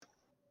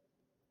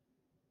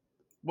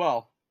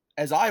Well,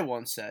 as I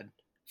once said,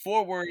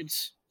 4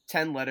 words,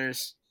 10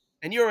 letters,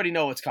 and you already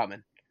know what's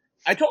coming.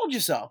 I told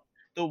you so.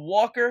 The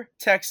Walker,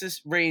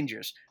 Texas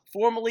Rangers,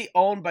 formerly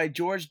owned by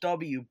George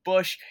W.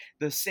 Bush,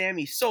 the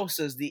Sammy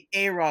Sosas, the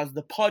A-Rods,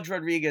 the Pudge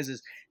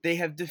Rodriguez's, they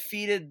have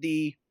defeated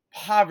the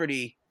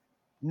poverty,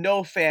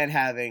 no fan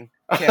having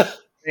Tampa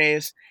Bay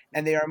Rays,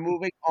 and they are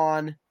moving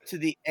on to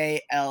the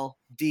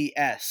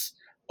ALDS.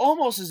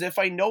 Almost as if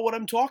I know what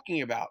I'm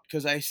talking about,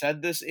 because I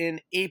said this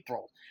in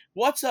April.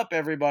 What's up,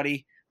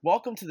 everybody?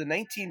 Welcome to the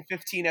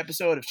 1915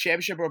 episode of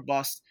Championship or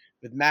Bust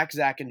with Mac,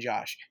 Zach, and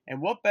Josh.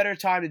 And what better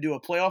time to do a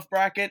playoff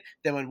bracket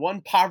than when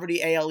one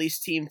poverty AL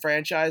East team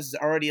franchise is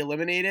already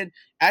eliminated?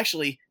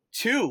 Actually,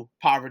 two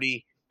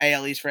poverty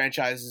AL East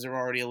franchises are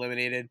already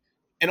eliminated.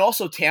 And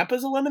also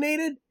Tampa's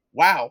eliminated?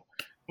 Wow.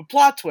 But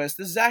plot twist,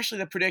 this is actually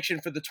the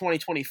prediction for the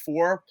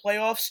 2024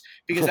 playoffs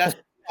because that's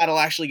that'll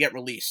actually get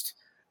released.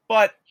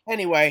 But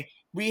anyway,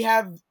 we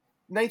have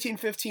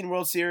 1915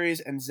 World Series,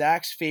 and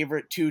Zach's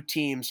favorite two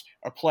teams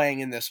are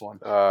playing in this one.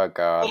 Oh,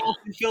 God.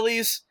 Philadelphia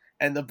Phillies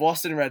and the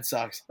Boston Red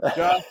Sox.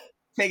 Josh,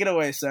 take it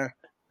away, sir.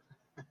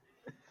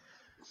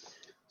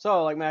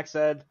 So, like Max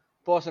said,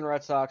 Boston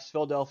Red Sox,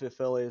 Philadelphia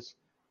Phillies.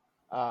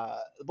 The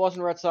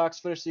Boston Red Sox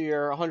finished the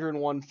year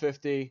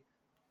 101-50,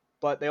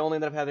 but they only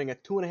ended up having a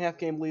 2.5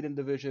 game lead in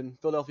division.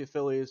 Philadelphia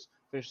Phillies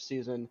finished the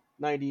season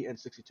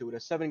 90-62 with a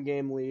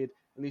 7-game lead,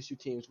 and these two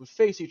teams would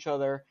face each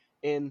other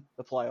in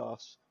the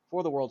playoffs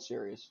for the World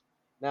Series.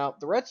 Now,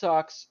 the Red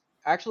Sox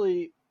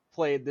actually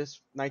played this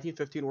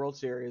 1915 World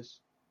Series,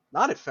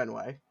 not at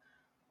Fenway,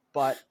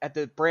 but at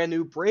the brand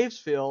new Braves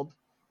field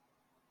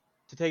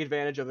to take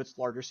advantage of its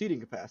larger seating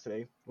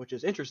capacity, which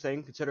is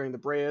interesting considering the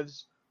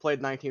Braves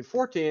played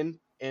 1914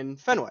 in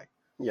Fenway.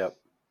 Yep.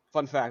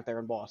 Fun fact, they're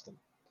in Boston.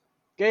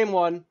 Game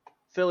 1,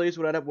 Phillies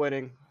would end up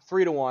winning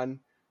 3-1,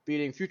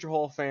 beating future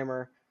Hall of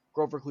Famer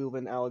Grover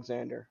Cleveland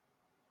Alexander.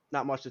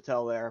 Not much to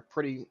tell there.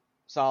 Pretty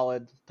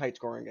solid, tight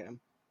scoring game.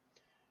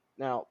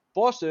 Now,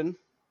 Boston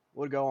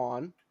would go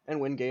on and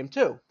win Game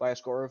 2 by a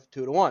score of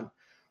 2-1.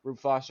 Rube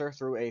Foster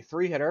threw a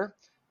 3-hitter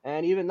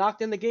and even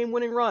knocked in the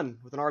game-winning run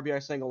with an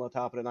RBI single on the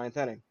top of the 9th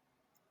inning.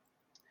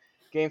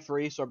 Game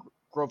 3 saw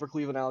Grover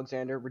Cleveland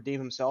Alexander redeem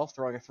himself,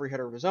 throwing a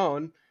 3-hitter of his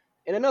own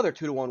in another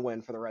 2-1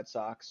 win for the Red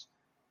Sox,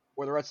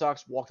 where the Red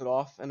Sox walked it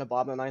off in the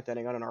bottom of the 9th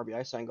inning on an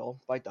RBI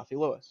single by Duffy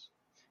Lewis.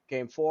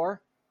 Game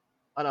 4,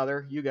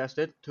 another, you guessed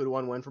it,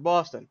 2-1 win for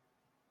Boston.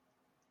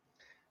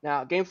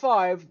 Now, Game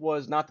 5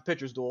 was not the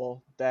pitcher's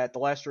duel that the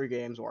last 3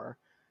 games were.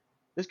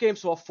 This game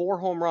saw 4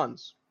 home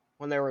runs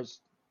when there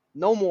was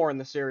no more in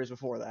the series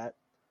before that.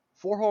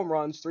 4 home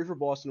runs, 3 for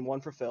Boston,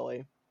 1 for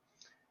Philly.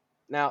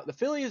 Now, the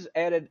Phillies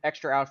added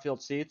extra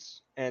outfield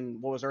seats in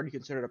what was already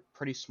considered a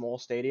pretty small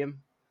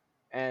stadium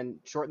and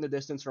shortened the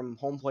distance from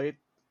home plate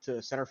to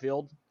center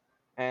field.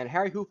 And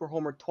Harry Hooper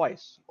homered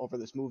twice over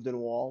this moved-in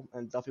wall,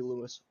 and Duffy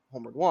Lewis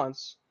homered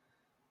once.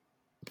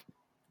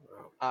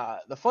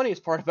 The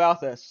funniest part about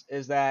this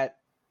is that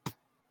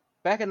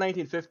back in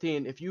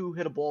 1915, if you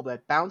hit a ball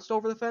that bounced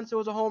over the fence, it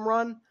was a home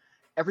run.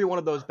 Every one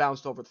of those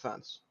bounced over the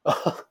fence.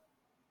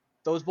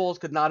 Those balls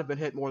could not have been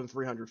hit more than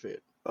 300 feet.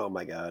 Oh,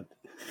 my God.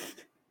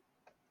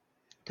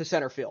 To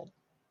center field,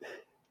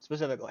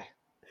 specifically.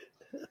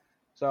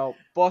 So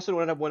Boston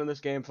would end up winning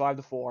this game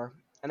 5-4,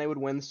 and they would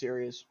win the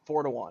series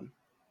 4-1.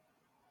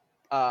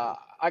 I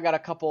got a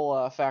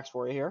couple facts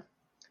for you here.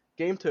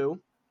 Game 2,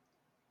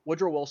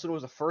 Woodrow Wilson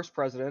was the first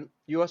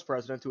U.S.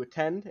 president to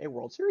attend a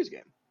World Series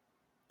game.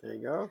 There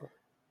you go.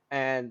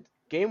 And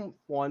Game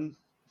 1,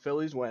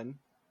 Phillies win.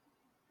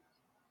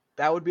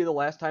 That would be the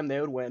last time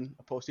they would win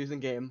a postseason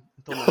game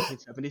until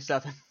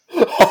 1977.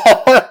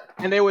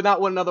 And they would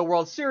not win another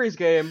World Series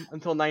game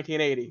until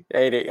 1980.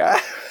 80.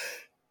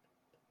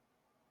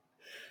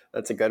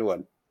 That's a good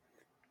one.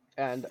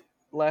 And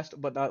last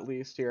but not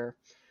least here,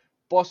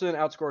 Boston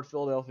outscored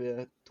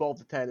Philadelphia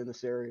 12-10 in the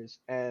series,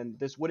 and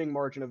this winning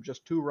margin of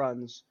just 2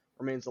 runs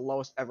remains the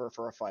lowest ever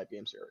for a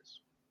 5-game series.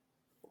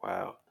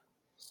 Wow.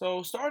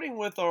 So, starting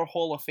with our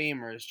Hall of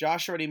Famers,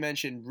 Josh already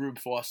mentioned Rube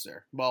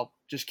Foster. Well,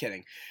 just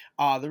kidding.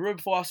 The Rube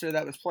Foster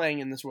that was playing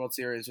in this World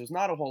Series was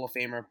not a Hall of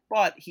Famer,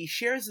 but he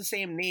shares the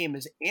same name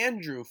as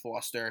Andrew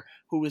Foster,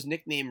 who was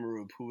nicknamed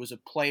Rube, who was a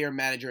player,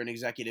 manager, and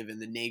executive in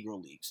the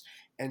Negro Leagues.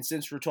 And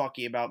since we're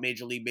talking about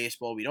Major League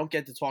Baseball, we don't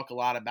get to talk a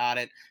lot about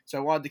it, so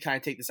I wanted to kind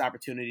of take this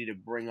opportunity to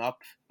bring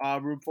up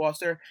Rube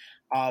Foster.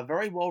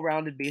 Very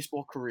well-rounded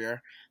baseball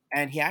career,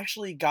 and he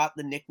actually got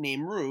the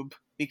nickname Rube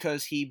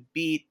because he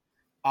beat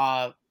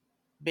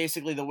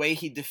basically the way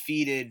he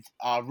defeated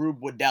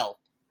Rube Waddell,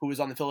 who was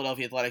on the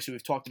Philadelphia Athletics, who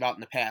we've talked about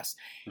in the past.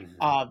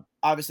 Mm-hmm.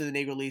 Obviously,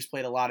 the Negro Leagues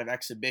played a lot of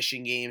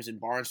exhibition games and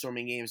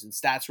barnstorming games, and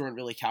stats weren't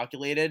really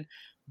calculated.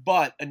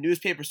 But a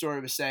newspaper story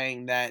was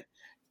saying that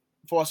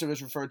Foster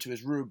was referred to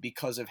as Rube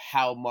because of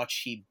how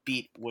much he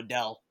beat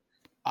Waddell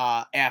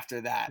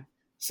after that.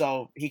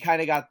 So he kind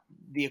of got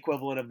the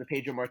equivalent of the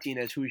Pedro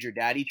Martinez "Who's Your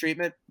Daddy"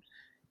 treatment.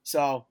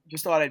 So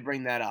just thought I'd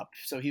bring that up.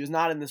 So he was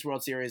not in this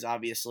World Series,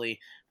 obviously,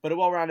 but a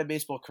well-rounded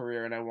baseball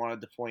career, and I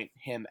wanted to point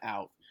him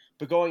out.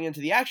 But going into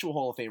the actual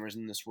Hall of Famers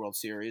in this World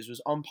Series was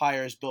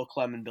umpires Bill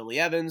Clem and Billy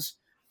Evans.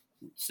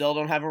 Still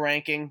don't have a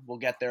ranking. We'll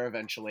get there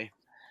eventually.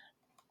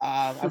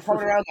 I'm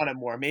coming around on it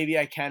more. Maybe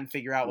I can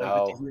figure out,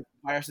 like, with the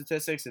umpire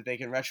statistics, if they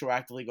can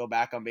retroactively go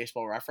back on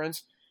Baseball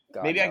Reference.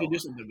 Maybe I could do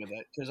something with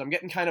it, because I'm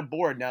getting kind of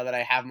bored now that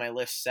I have my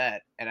list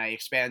set and I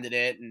expanded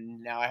it,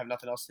 and now I have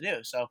nothing else to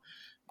do. So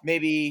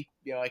maybe,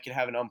 I could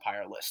have an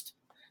umpire list.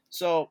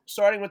 So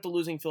starting with the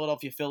losing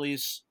Philadelphia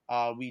Phillies,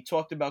 we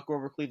talked about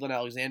Grover Cleveland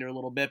Alexander a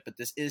little bit, but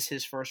this is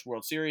his first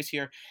World Series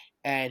here,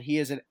 and he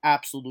is an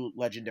absolute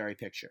legendary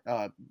pitcher.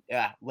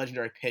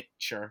 Legendary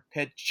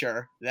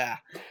pitcher. Yeah.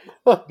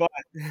 But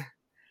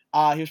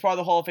he was part of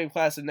the Hall of Fame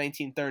class in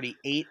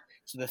 1938,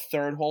 so the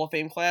third Hall of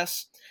Fame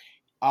class.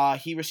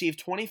 He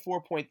received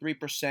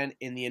 24.3%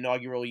 in the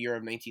inaugural year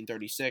of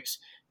 1936.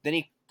 Then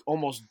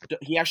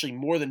he actually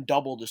more than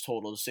doubled his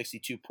total to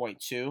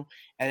 62.2,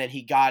 and then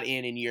he got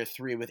in year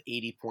 3 with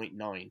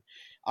 80.9.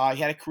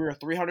 He had a career of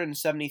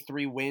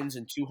 373 wins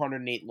and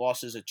 208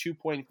 losses, a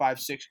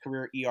 2.56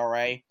 career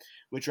ERA,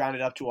 which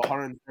rounded up to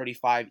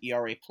 135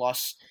 ERA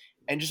plus,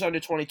 and just under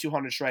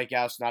 2,200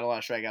 strikeouts. Not a lot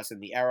of strikeouts in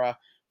the era.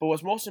 But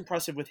what's most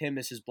impressive with him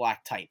is his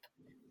black type.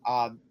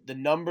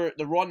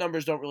 The raw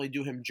numbers don't really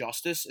do him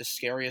justice, as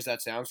scary as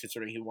that sounds,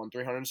 considering he won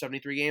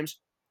 373 games.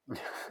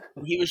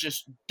 He was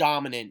just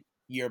dominant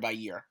year by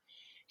year.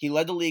 He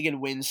led the league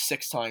in wins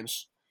 6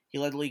 times. He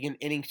led the league in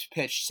innings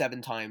pitched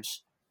 7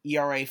 times,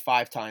 ERA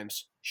 5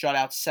 times,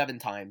 shutouts 7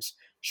 times,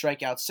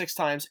 strikeouts 6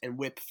 times, and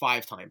whip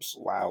 5 times.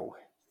 Wow.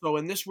 So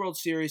in this World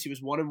Series, he was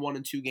 1-1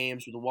 in 2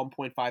 games with a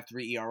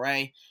 1.53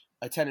 ERA,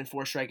 a 10-4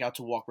 strikeout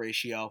to walk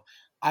ratio.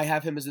 I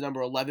have him as the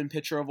number 11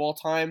 pitcher of all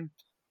time,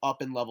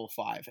 up in level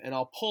 5. And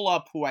I'll pull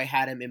up who I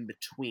had him in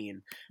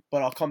between,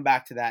 but I'll come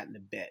back to that in a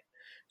bit.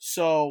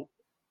 So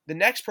the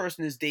next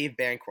person is Dave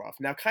Bancroft.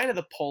 Now, kind of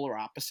the polar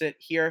opposite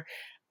here.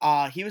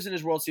 He was in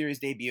his World Series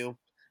debut.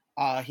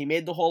 He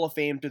made the Hall of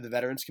Fame through the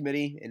Veterans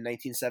Committee in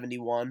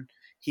 1971.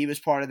 He was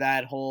part of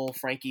that whole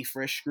Frankie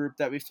Frisch group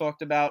that we've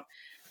talked about.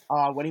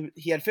 When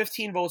he had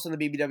 15 votes on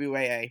the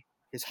BBWAA,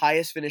 his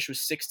highest finish was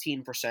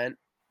 16%,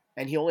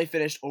 and he only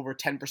finished over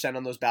 10%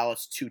 on those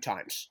ballots 2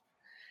 times.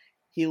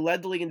 He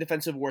led the league in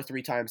defensive WAR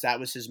 3 times. That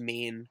was his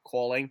main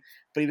calling.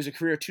 But he was a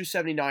career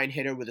 279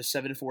 hitter with a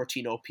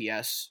 714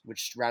 OPS,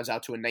 which rounds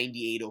out to a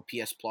 98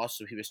 OPS plus,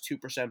 so he was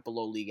 2%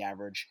 below league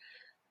average.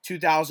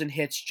 2,000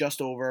 hits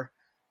just over,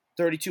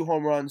 32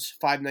 home runs,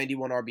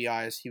 591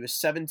 RBIs. He was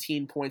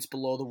 17 points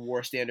below the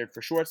WAR standard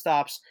for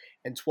shortstops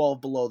and 12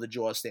 below the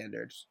JAWS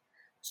standards.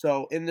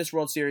 So in this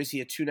World Series, he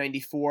had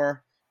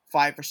 294,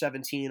 5 for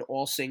 17,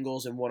 all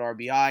singles and 1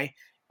 RBI.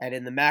 And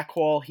in the MAC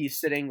Hall, he's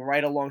sitting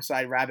right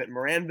alongside Rabbit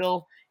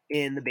Moranville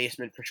in the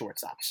basement for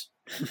shortstops.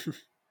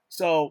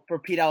 So for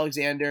Pete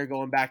Alexander,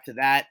 going back to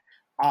that,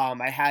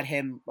 I had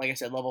him, like I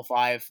said, level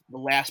 5, the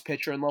last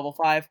pitcher in level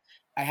 5.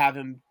 I have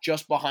him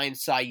just behind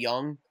Cy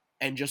Young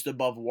and just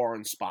above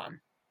Warren Spahn.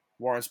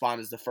 Warren Spahn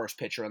is the first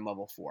pitcher in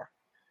level 4.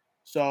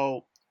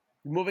 So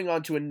moving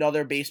on to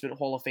another basement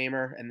Hall of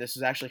Famer, and this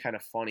is actually kind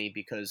of funny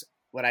because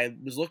when I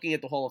was looking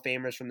at the Hall of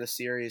Famers from this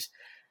series,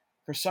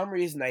 for some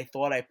reason I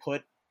thought I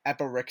put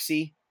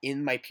Eparixi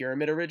in my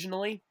pyramid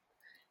originally,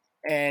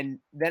 and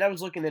then I was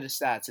looking at his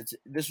stats.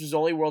 This was the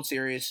only World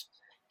Series.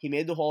 He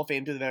made the Hall of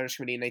Fame through the Veterans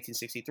Committee in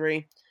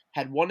 1963,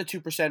 had 1% to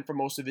 2% for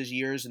most of his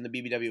years in the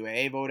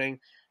BBWAA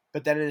voting,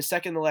 but then in his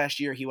second to last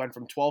year, he went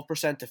from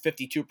 12% to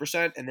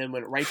 52%, and then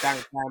went right back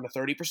down to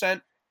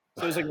 30%.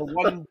 So it was like a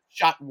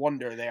one-shot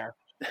wonder there.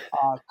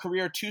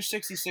 Career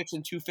 266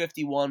 and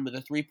 251 with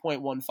a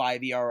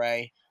 3.15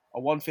 ERA, a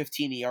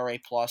 115 ERA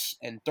plus,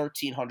 and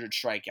 1,300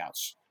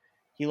 strikeouts.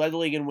 He led the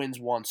league in wins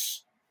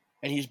once,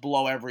 and he's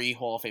below every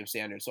Hall of Fame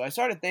standard. So I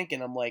started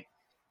thinking, I'm like,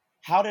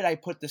 how did I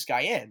put this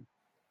guy in?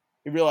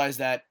 I realized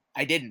that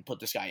I didn't put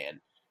this guy in.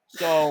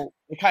 So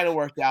it kind of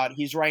worked out.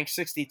 He's ranked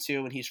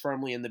 62, and he's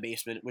firmly in the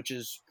basement, which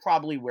is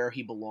probably where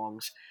he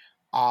belongs.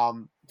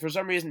 For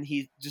some reason,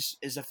 he just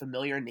is a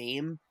familiar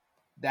name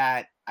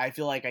that I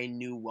feel like I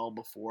knew well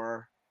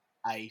before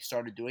I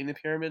started doing the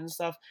pyramid and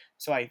stuff.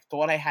 So I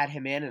thought I had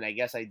him in, and I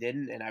guess I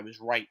didn't, and I was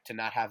right to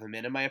not have him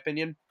in my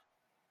opinion.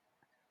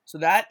 So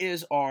that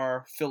is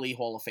our Philly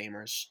Hall of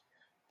Famers.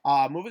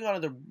 Moving on to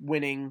the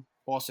winning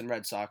Boston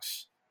Red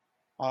Sox.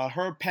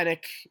 Herb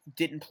Pennock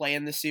didn't play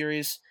in this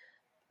series.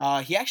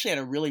 He actually had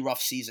a really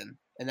rough season,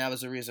 and that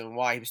was the reason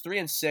why. He was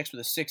 3-6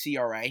 with a 6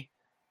 ERA,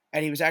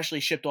 and he was actually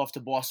shipped off to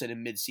Boston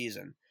in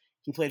mid-season.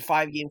 He played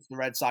 5 games for the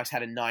Red Sox,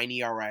 had a 9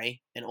 ERA,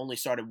 and only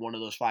started 1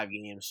 of those 5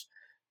 games.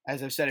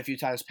 As I've said a few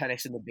times,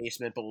 Pennock's in the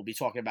basement, but we'll be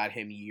talking about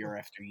him year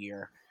after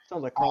year.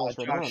 Sounds like Carlos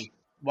Rodon.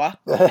 What?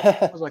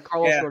 Sounds like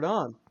Carlos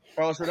Rodon.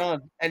 Carlos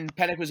Rodon. And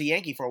Pennock was a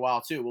Yankee for a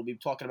while, too. We'll be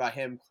talking about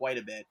him quite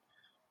a bit.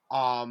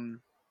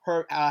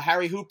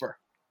 Harry Hooper.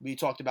 We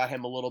talked about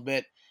him a little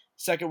bit.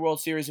 Second World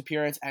Series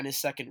appearance and his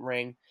second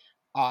ring.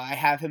 I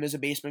have him as a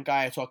basement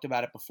guy. I talked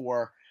about it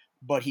before,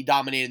 but he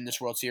dominated in this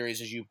World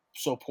Series, as you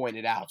so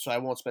pointed out. So I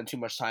won't spend too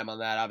much time on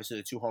that. Obviously,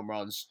 the 2 home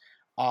runs.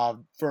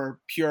 For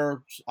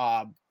pure,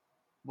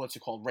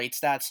 rate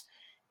stats,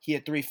 he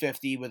had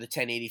 350 with a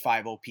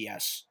 1085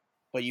 OPS.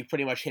 but you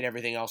pretty much hit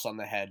everything else on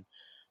the head.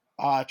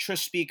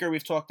 Tris Speaker,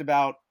 we've talked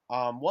about.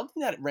 One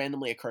thing that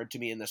randomly occurred to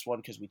me in this one,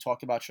 because we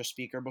talked about Tris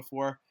Speaker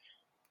before,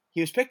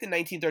 he was picked in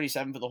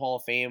 1937 for the Hall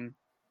of Fame,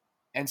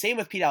 and same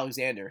with Pete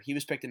Alexander. He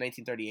was picked in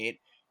 1938.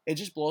 It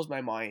just blows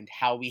my mind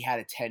how we had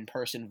a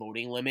 10-person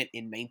voting limit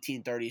in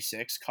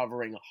 1936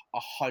 covering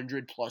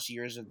 100-plus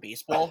years of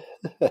baseball.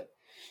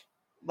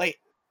 Like,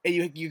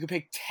 and you could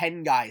pick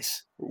 10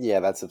 guys.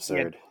 Yeah, that's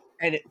absurd.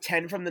 And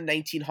 10 from the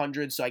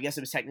 1900s, so I guess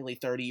it was technically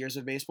 30 years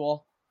of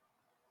baseball,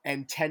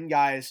 and 10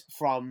 guys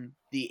from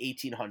the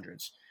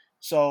 1800s.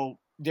 So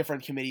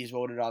different committees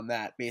voted on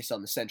that based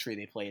on the century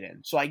they played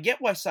in. So I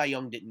get why Cy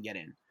Young didn't get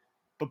in.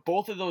 But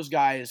both of those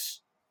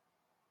guys,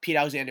 Pete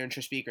Alexander and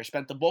Tris Speaker,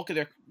 spent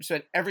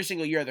every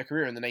single year of their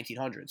career in the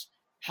 1900s.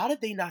 How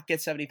did they not get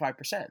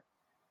 75%?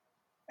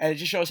 And it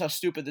just shows how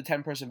stupid the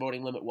 10-person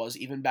voting limit was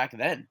even back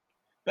then.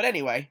 But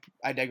anyway,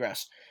 I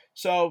digress.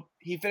 So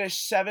he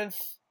finished 7th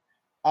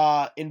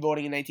in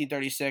voting in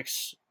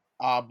 1936,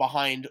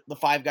 behind the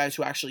 5 guys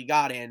who actually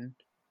got in,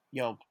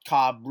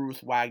 Cobb,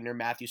 Ruth, Wagner,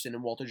 Mathewson,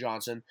 and Walter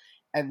Johnson.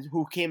 And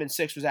who came in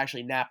 6th was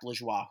actually Nap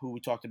Lajoie, who we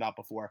talked about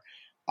before.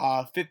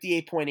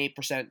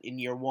 58.8% in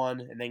year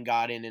 1, and then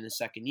got in his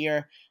second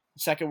year.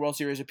 Second World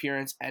Series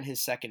appearance and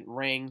his second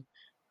ring.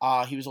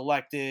 He was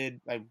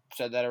elected, I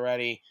said that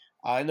already.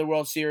 In the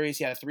World Series,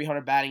 he had a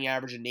 300 batting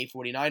average and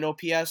 849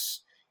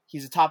 OPS.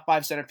 He's a top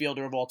 5 center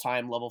fielder of all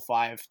time, level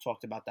 5.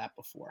 Talked about that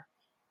before.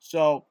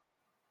 So,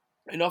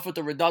 enough with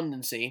the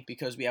redundancy,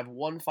 because we have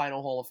one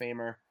final Hall of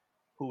Famer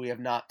who we have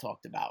not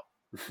talked about.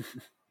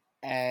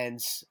 And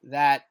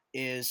that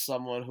is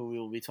someone who we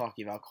will be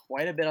talking about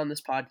quite a bit on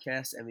this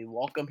podcast, and we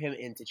welcome him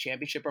into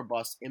Championship or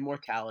Bust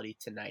Immortality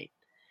tonight.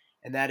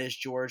 And that is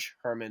George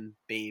Herman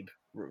Babe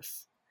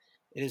Ruth.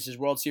 It is his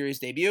World Series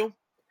debut.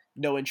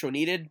 No intro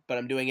needed, but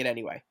I'm doing it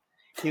anyway.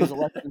 He was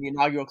elected in the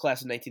inaugural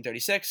class of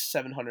 1936,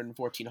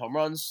 714 home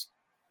runs,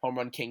 home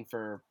run king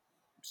for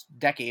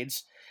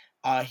decades.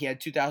 He had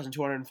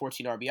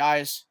 2,214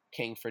 RBIs,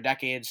 king for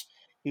decades.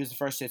 He was the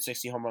first to hit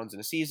 60 home runs in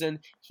a season.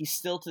 He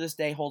still, to this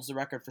day, holds the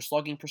record for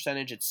slugging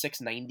percentage at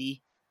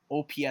 690,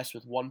 OPS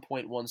with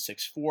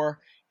 1.164,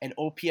 and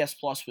OPS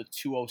plus with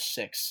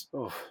 206,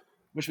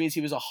 which means he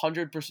was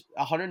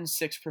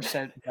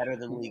 106% better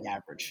than league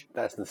average.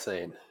 That's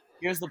insane.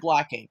 Here's the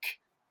black ink.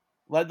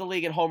 Led the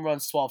league in home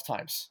runs 12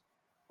 times.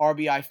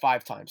 RBI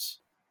 5 times.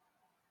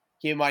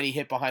 Keep in mind he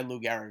hit behind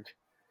Lou Gehrig,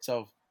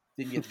 so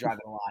didn't get to drive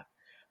it a lot.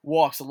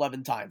 Walks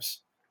 11 times.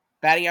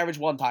 Batting average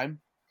 1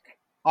 time.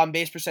 On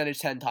base percentage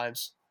 10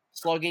 times.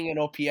 Slugging and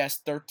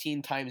OPS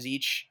 13 times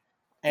each.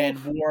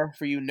 And WAR,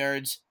 for you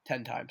nerds,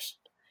 10 times.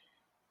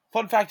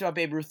 Fun fact about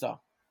Babe Ruth,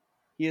 though.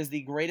 He is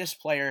the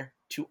greatest player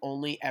to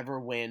only ever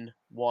win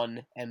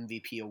one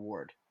MVP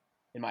award,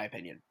 in my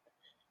opinion.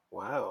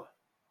 Wow.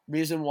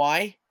 Reason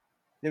why?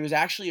 There was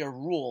actually a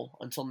rule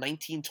until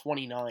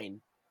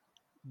 1929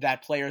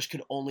 that players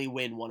could only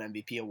win one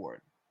MVP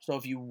award. So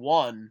if you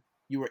won,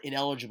 you were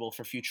ineligible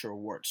for future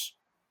awards.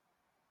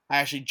 I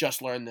actually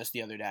just learned this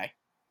the other day.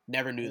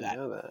 Never knew that. I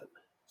know that.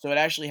 So it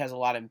actually has a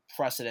lot of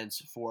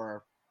precedence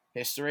for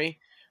history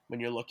when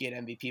you're looking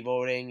at MVP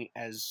voting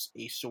as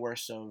a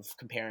source of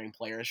comparing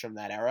players from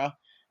that era,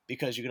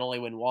 because you can only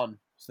win one.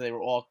 So they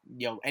were all,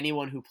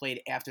 anyone who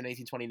played after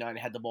 1929 and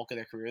had the bulk of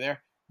their career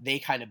there, they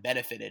kind of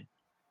benefited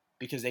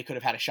because they could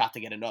have had a shot to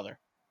get another.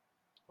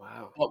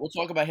 Wow. But we'll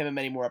talk about him in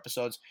many more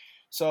episodes.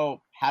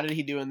 So how did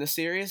he do in this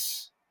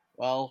series?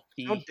 Well,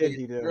 How did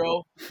he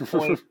do?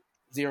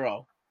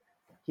 0.0.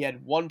 He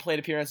had 1 plate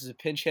appearance as a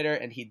pinch hitter,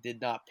 and he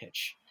did not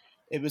pitch.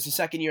 It was his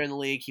second year in the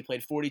league. He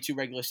played 42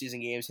 regular season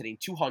games, hitting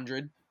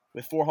 200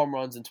 with 4 home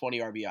runs and 20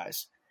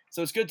 RBIs.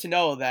 So it's good to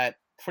know that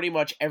pretty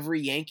much every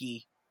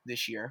Yankee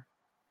this year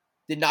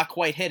did not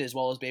quite hit as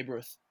well as Babe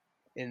Ruth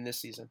in this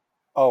season.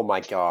 Oh,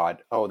 my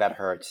God. Oh, that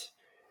hurts.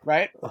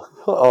 Right?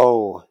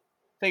 Oh.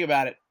 Think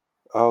about it.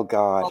 Oh,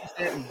 God.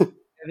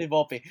 Anthony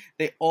Volpe.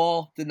 They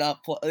all did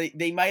not play.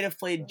 They might have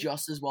played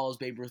just as well as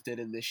Babe Ruth did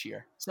in this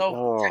year.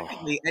 So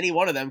technically, any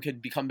one of them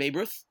could become Babe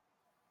Ruth.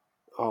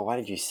 Oh, why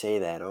did you say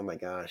that? Oh, my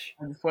gosh.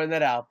 I'm just pointing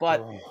that out.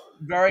 But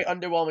very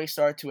underwhelming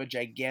start to a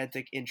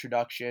gigantic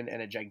introduction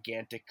and a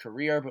gigantic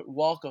career. But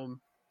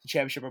welcome to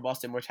Championship or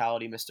Bust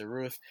Immortality, Mr.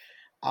 Ruth.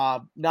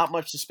 Not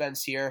much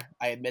suspense here.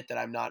 I admit that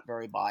I'm not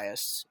very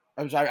biased.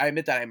 I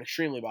admit that I'm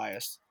extremely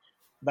biased.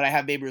 But I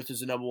have Babe Ruth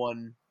as the number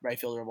 1 right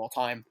fielder of all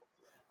time.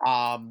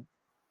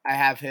 I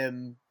have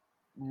him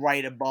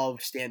right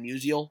above Stan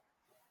Musial,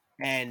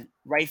 and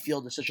right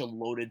field is such a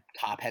loaded,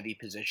 top-heavy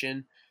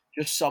position.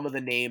 Just some of the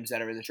names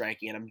that are in this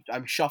ranking, and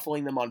I'm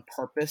shuffling them on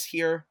purpose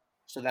here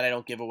so that I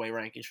don't give away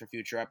rankings for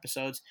future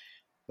episodes.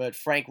 But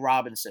Frank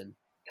Robinson,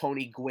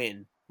 Tony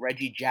Gwynn,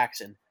 Reggie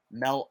Jackson,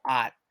 Mel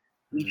Ott,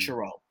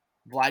 Ichiro,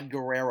 Vlad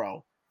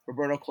Guerrero,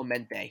 Roberto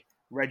Clemente,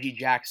 Reggie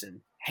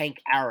Jackson, Hank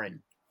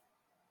Aaron,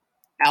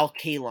 Al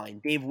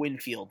Kaline, Dave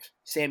Winfield,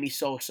 Sammy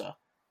Sosa.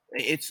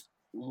 It's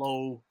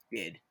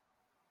loaded.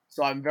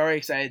 So I'm very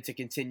excited to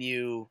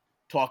continue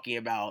talking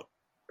about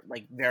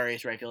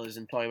various regulars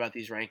and talking about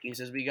these rankings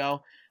as we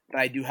go.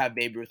 But I do have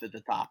Babe Ruth at the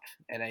top,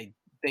 and I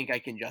think I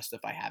can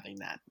justify having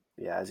that.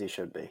 Yeah, as he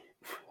should be.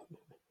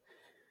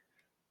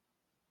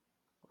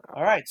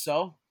 All right,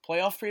 so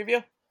playoff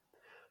preview.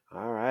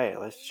 All right,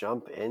 let's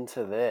jump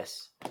into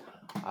this.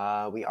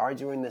 We are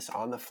doing this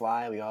on the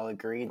fly. We all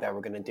agreed that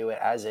we're going to do it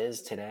as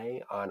is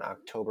today on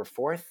October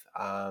 4th.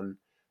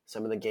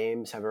 Some of the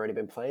games have already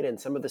been played and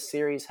some of the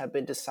series have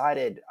been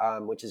decided,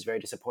 which is very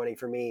disappointing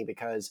for me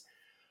because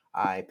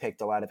I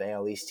picked a lot of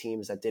AL East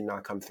teams that did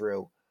not come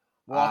through.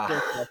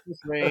 Walker, Texas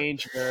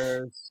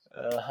Rangers.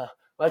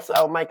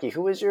 Mikey,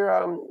 who was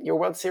your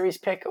World Series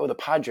pick? Oh, the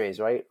Padres,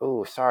 right?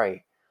 Oh,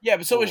 sorry. Yeah,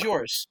 but so was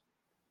yours.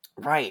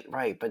 Right.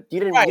 But you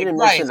didn't Right,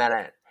 mention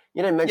that.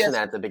 You didn't mention Yes.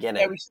 that at the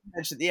beginning.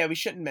 We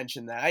shouldn't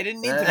mention that. I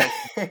didn't need to mention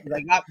it because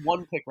I got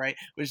one pick right,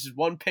 which is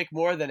one pick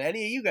more than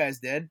any of you guys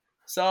did.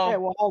 So Hey,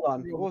 well, hold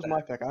on. What was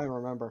my pick? I don't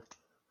remember.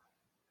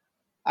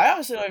 I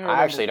honestly don't even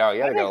remember. I actually don't.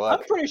 You gotta go look.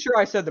 I'm pretty sure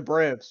I said the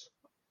Braves.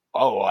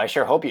 Oh, I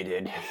sure hope you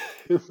did.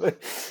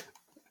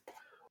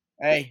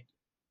 Hey,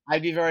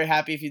 I'd be very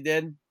happy if you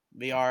did.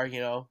 We are,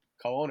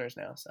 co-owners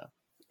now, so.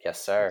 Yes,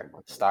 sir.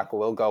 Stock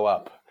will go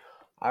up.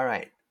 All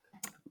right.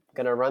 I'm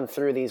going to run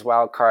through these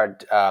wild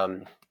card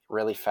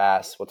really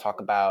fast. We'll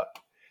talk about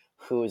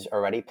who's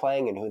already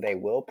playing and who they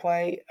will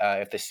play.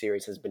 If the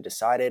series has been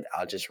decided,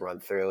 I'll just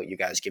run through. You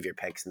guys give your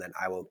picks, and then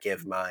I will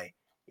give my,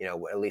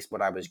 at least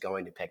what I was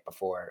going to pick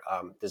before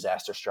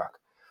disaster struck.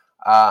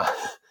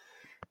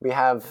 We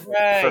have...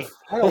 Hooray.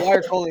 I don't know why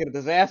you're calling it a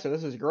disaster.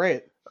 This is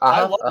great.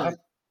 I love it.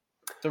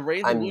 The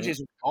Rays and Blue Jays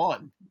are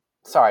gone.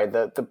 Sorry,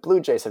 the Blue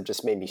Jays have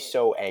just made me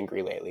so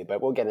angry lately,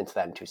 but we'll get into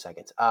that in 2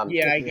 seconds. I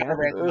got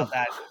rant about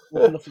that.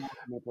 Open the floor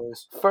for me,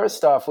 please.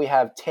 First off, we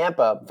have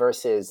Tampa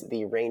versus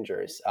the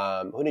Rangers.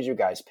 Who did you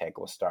guys pick?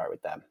 We'll start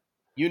with them.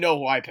 You know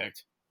who I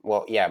picked.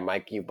 Well, yeah,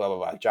 Mike, you blah, blah,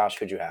 blah. Josh,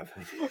 who'd you have?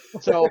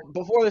 So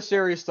before the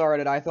series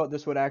started, I thought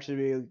this would actually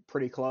be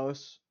pretty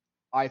close.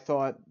 I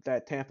thought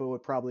that Tampa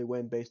would probably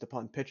win based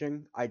upon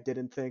pitching. I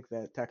didn't think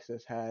that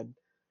Texas had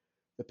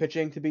the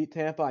pitching to beat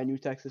Tampa. I knew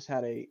Texas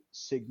had a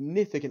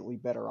significantly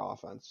better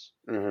offense.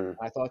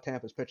 Mm-hmm. I thought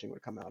Tampa's pitching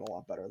would come out a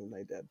lot better than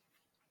they did.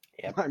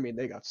 Yep. I mean,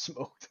 they got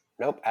smoked.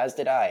 Nope, as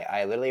did I.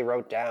 I literally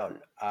wrote down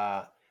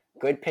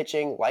good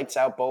pitching, lights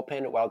out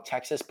bullpen, while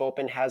Texas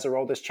bullpen has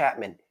Aroldis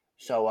Chapman.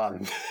 So,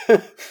 Yeah,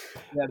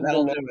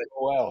 that'll do it.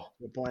 Well.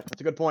 Good point.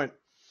 That's a good point.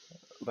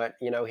 But,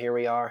 here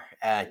we are.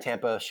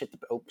 Tampa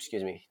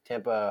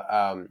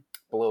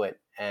blew it,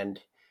 and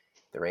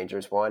the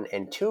Rangers won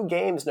in 2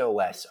 games, no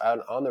less,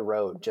 on the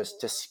road. Just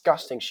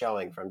disgusting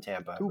showing from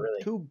Tampa.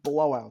 Really. 2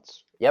 blowouts.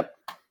 Yep.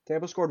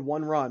 Tampa scored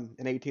 1 run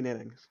in 18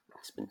 innings.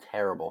 It's been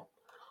terrible.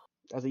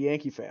 As a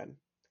Yankee fan,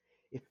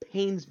 it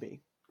pains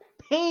me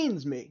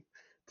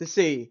to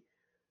see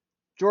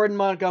Jordan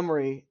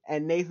Montgomery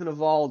and Nathan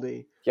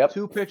Eovaldi, Yep.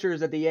 2 pitchers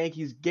that the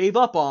Yankees gave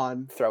up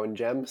on, Throwing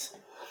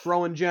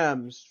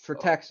gems for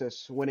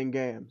Texas, winning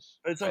games.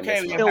 It's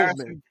okay.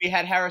 We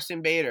had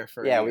Harrison Bader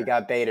for a year. we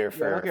got Bader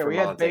for we Monty.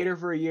 had Bader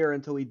for a year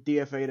until we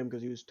DFA'd him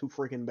because he was too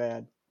freaking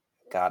bad.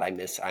 God, I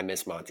miss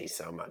Monty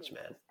so much,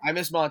 man. I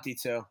miss Monty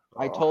too.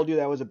 I told you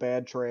that was a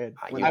bad trade.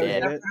 You I was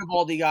did. never an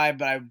Eovaldi guy,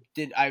 but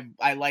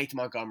I liked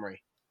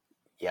Montgomery.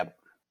 Yep.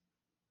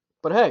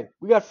 But hey,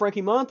 we got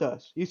Frankie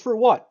Montas. He threw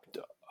what?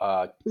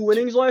 2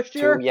 innings last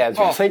year? 2 innings.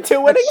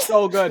 That's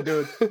so good,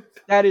 dude.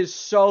 That is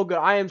so good.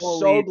 I am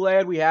so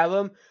glad we have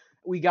him.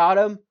 We got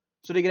him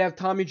so they can have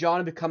Tommy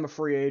John become a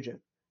free agent.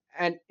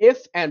 And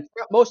if, and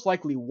most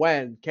likely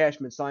when,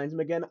 Cashman signs him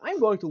again, I'm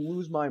going to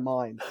lose my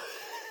mind.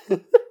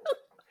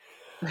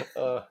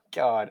 Oh,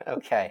 God.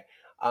 Okay.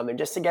 And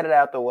just to get it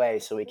out the way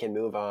so we can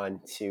move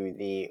on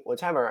to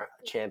let's have our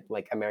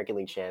American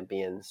League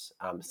champions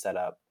set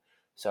up.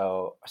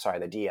 So, sorry,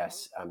 the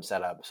DS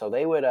set up. So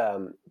they would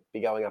be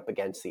going up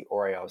against the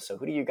Orioles. So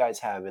who do you guys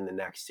have in the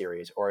next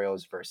series?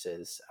 Orioles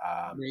versus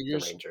the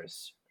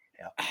Rangers.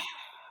 Yeah.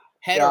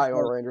 I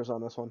got Rangers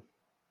on this one.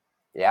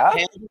 Yeah?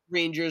 Head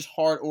Rangers,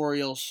 heart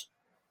Orioles.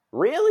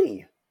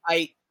 Really?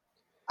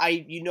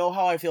 You know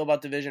how I feel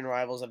about division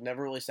rivals. I've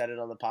never really said it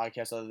on the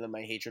podcast other than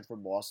my hatred for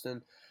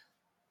Boston.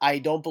 I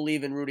don't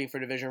believe in rooting for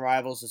division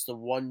rivals. It's the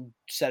one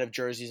set of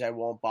jerseys I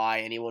won't buy.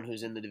 Anyone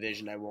who's in the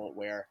division I won't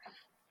wear.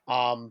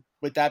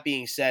 With that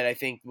being said, I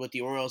think what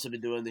the Orioles have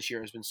been doing this year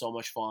has been so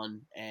much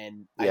fun,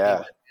 and I think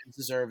the fans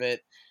deserve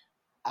it.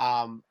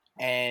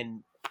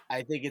 And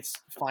I think it's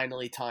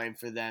finally time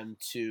for them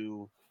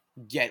to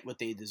get what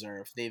they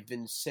deserve. They've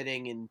been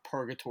sitting in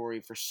purgatory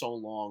for so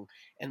long,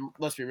 and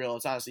let's be real,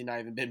 it's honestly not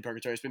even been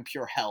purgatory. It's been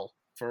pure hell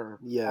for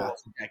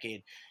almost a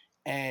decade.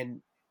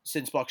 And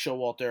since Buck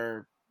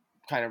Showalter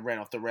kind of ran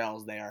off the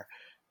rails there,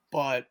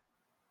 but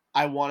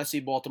I want to see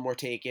Baltimore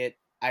take it.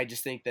 I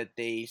just think that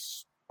they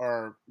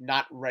are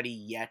not ready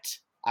yet.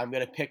 I'm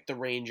going to pick the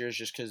Rangers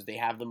just because they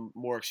have the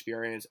more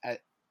experience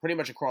pretty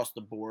much across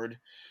the board.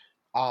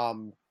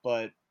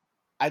 But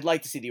I'd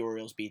like to see the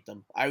Orioles beat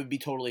them. I would be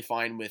totally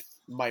fine with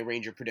my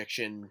Ranger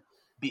prediction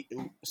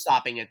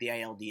stopping at the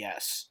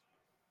ALDS.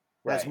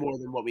 That's more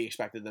than what we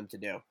expected them to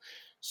do.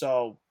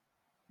 So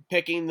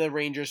picking the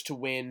Rangers to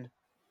win,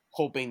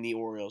 hoping the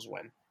Orioles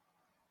win.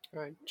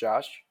 All right,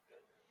 Josh?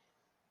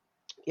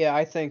 Yeah,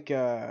 I think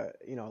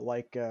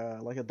like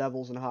the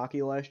Devils in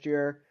hockey last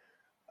year.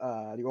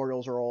 The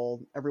Orioles are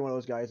old. Every one of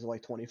those guys is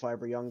like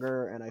 25 or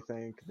younger, and I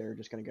think they're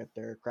just gonna get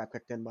their crap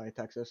kicked in by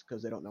Texas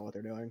because they don't know what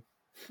they're doing.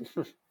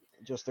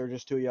 They're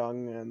just too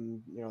young,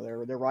 and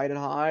they're riding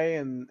high,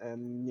 and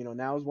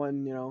now's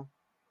when you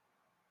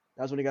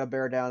got to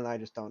bear down.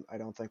 And I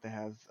don't think they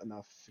have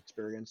enough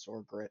experience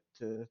or grit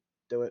to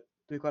do it.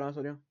 To be quite honest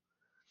with you,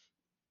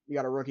 you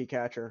got a rookie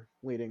catcher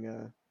leading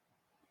a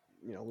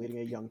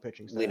young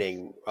pitching staff.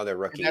 Leading other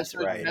And that's rookies,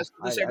 what, right? that's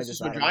what the San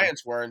Francisco I don't know.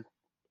 Giants were in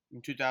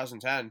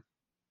 2010.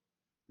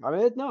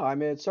 I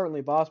mean, it's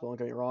certainly possible. Don't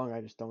get me wrong.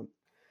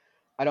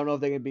 I don't know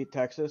if they can beat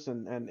Texas,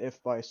 and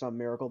if by some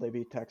miracle they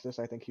beat Texas,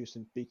 I think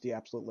Houston beats the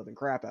absolute living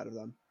crap out of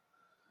them.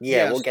 Yeah,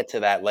 Yes. we'll get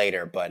to that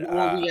later, but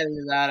We'll be getting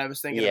to that. I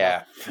was thinking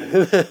yeah.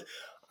 about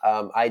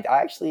I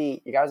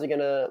actually, you guys are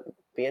gonna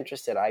be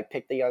interested. I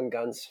picked the Young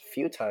Guns a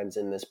few times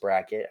in this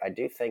bracket. I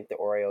do think the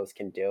Orioles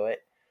can do it.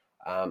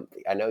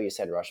 I know you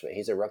said Rushman.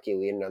 He's a rookie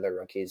leading other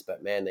rookies,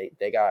 but man,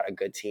 they got a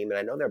good team, and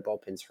I know their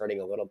bullpen's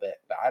hurting a little bit,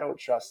 but I don't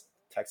trust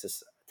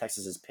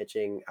Texas's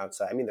pitching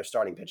outside. I mean, their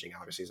starting pitching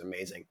obviously is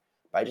amazing,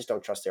 but I just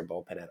don't trust their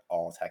bullpen at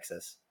all.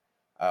 Texas.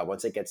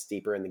 Once it gets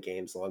deeper in the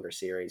games, longer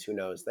series, who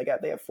knows? They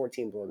have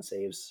 14 blown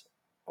saves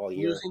all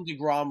year. losing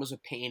DeGrom was a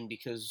pain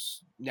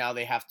because now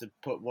they have to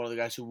put one of the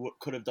guys who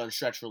could have done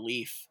stretch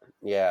relief.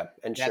 Yeah,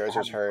 and They have to have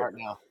Scherzer's him hurt. start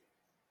now.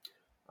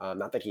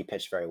 Not that he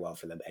pitched very well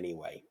for them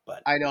anyway,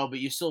 but I know, but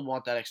you still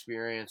want that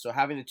experience. So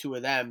having the two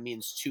of them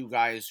means two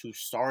guys who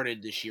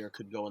started this year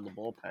could go in the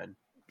bullpen.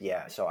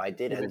 yeah. So I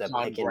did Even end up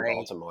Tom picking Gray.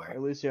 Baltimore.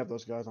 At least you have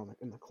those guys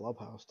in the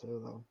clubhouse too,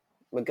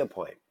 though. A good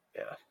point.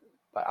 Yeah.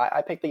 But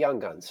I picked the Young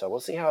Guns, so we'll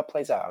see how it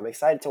plays out. I'm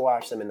excited to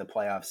watch them in the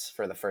playoffs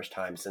for the first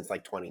time since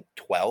like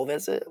 2012,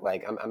 is it?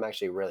 Like, I'm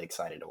actually really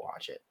excited to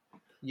watch it.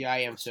 Yeah, I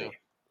am Let's too. see.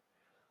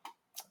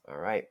 All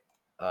right.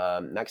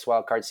 Next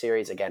wild card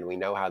series. Again, we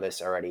know how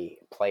this already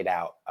played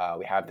out.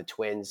 We have the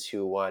Twins,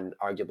 who won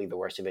arguably the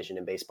worst division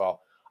in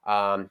baseball,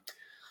 are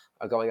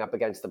going up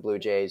against the Blue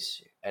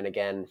Jays. And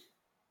again,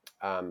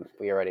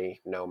 we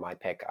already know my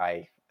pick.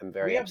 I am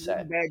very We have upset.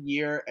 one bad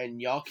year, and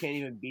y'all can't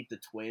even beat the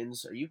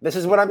Twins. Are you? This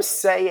is what I'm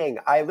saying.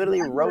 I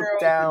literally wrote Guerrero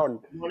down.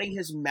 running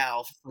his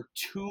mouth for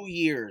 2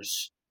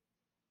 years,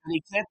 and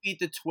he can't beat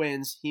the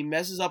Twins. He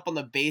messes up on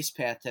the base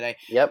path today.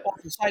 Yep. Oh,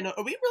 side note,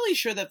 are we really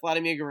sure that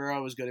Vladimir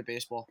Guerrero was good at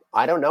baseball?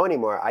 I don't know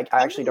anymore. I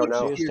actually don't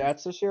know. See his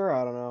stats this year?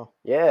 I don't know.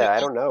 Yeah, I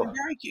don't know.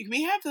 Can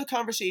we have the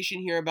conversation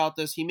here about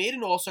this? He made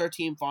an All-Star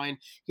team fine.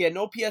 He had an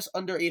OPS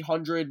under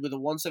 800 with a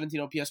 117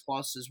 OPS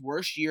plus, his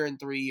worst year in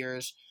 3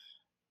 years.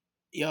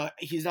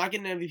 He's not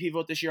getting an MVP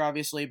vote this year,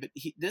 obviously, but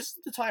this is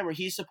the time where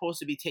he's supposed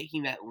to be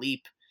taking that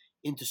leap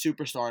into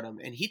superstardom,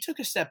 and he took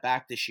a step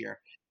back this year.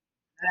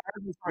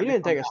 He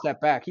didn't take a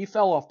step back. He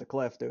fell off the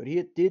cliff, dude. He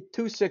did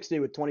 260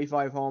 with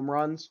 25 home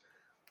runs.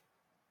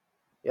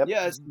 Yep.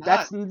 Yeah,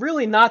 That's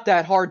really not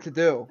that hard to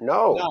do.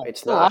 No, No,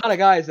 it's There's a not. lot of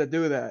guys that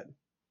do that.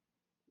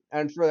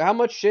 And for how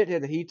much shit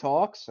that he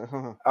talks,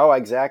 Oh,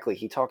 exactly.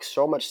 He talks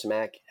so much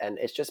smack, and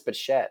it's just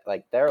Bichette.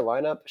 Like, their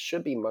lineup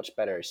should be much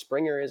better.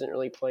 Springer isn't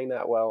really playing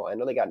that well. I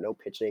know they got no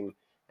pitching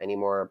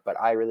anymore, but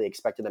I really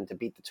expected them to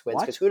beat the Twins.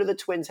 What? Because who do the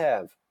Twins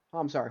have? oh,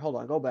 I'm sorry. Hold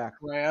on. Go back.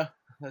 Yeah,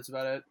 that's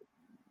about it.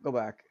 Go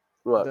back.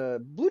 What? The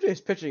Blue Jays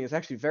pitching is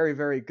actually very,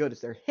 very good. It's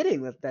their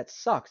hitting that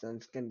sucks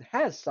and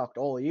has sucked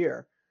all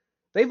year.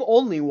 They've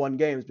only won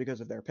games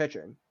because of their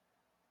pitching.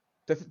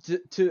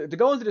 To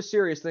go into the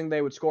series thing,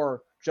 they would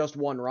score just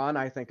one run,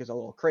 I think is a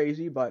little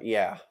crazy, but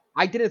Yeah.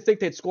 I didn't think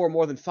they'd score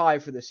more than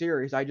 5 for the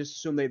series. I just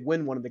assumed they'd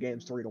win one of the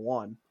games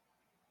 3-1.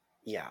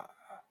 Yeah.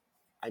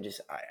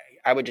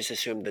 I would just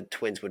assume the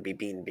Twins would be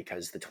beaten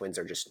because the Twins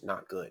are just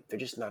not good. They're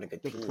just not a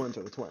good The team. Twins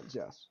are the Twins,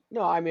 yes.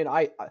 No, I mean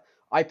I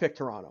picked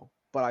Toronto,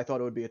 but I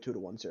thought it would be a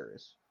 2-1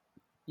 series.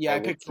 Yeah, I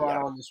would- picked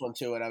Toronto yeah. on this one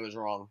too, and I was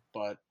wrong.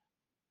 But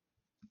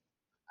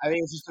I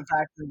think it's just the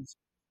fact that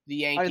the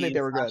Yankees I didn't think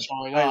they were not good.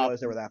 showing I didn't up. realize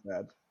they were that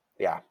bad.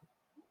 Yeah.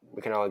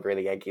 We can all agree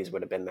the Yankees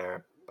would have been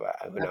there, but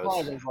who I thought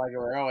knows? it was like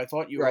Guerrero. I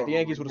thought you Right, were the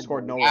Yankees would have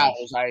scored no Wow,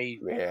 runs.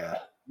 Yeah.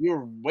 you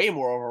were way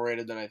more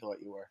overrated than I thought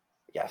you were.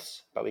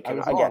 Yes. But we I can,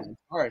 was again, wrong.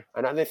 Sorry.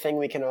 another thing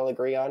we can all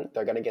agree on,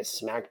 they're going to get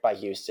smacked by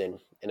Houston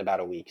in about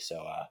a week.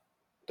 So,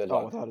 good Oh,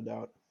 luck. without a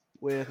doubt.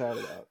 Without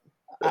a doubt.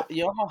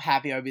 You know how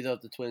happy I'd be though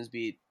if the Twins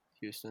beat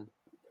Houston.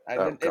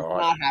 Oh, It's God.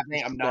 not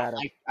happening. I'm not.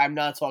 Static. I'm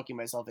not talking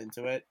myself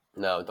into it.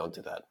 No, don't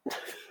do that.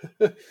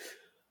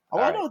 I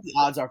want All to know what the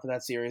odds are for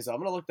that series. I'm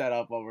gonna look that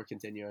up while we're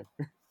continuing.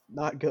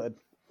 Not good.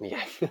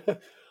 Yeah.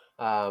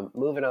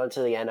 Moving on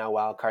to the NL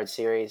Wildcard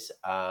Series.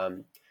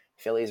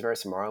 Phillies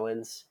versus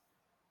Marlins.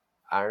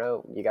 I don't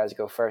know. You guys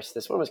go first.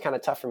 This one was kind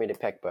of tough for me to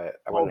pick, but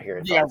I want to hear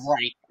your Yeah, thoughts.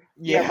 right.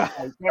 Yeah.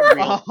 right. Yeah,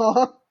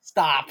 real.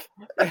 Stop.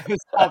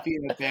 Stop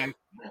being a dick.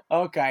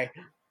 Okay.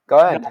 Go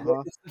ahead.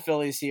 Uh-huh. It's the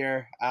Phillies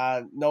here.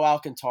 No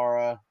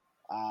Alcantara.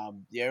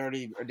 They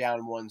already are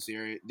down one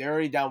series. They're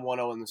already down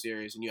 1-0 in the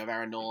series, and you have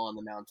Aaron Nola on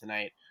the mound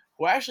tonight,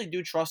 who I actually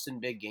do trust in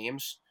big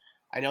games.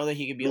 I know that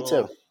he could be Me a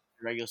little too. in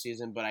the regular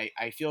season, but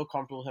I feel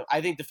comfortable with him.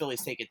 I think the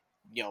Phillies take it,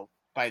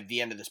 by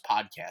the end of this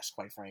podcast,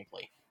 quite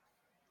frankly.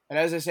 And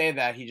as I say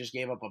that, he just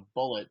gave up a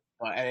bullet,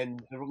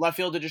 and the left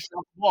fielder just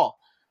dropped the ball.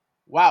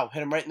 Wow,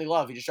 hit him right in the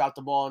glove. He just dropped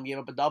the ball and gave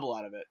up a double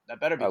out of it. That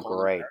better be Oh, called.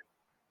 great.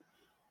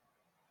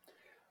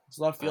 This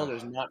left fielder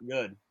is not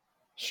good.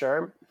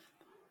 Sure.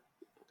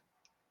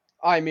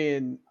 I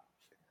mean,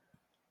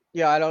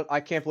 yeah,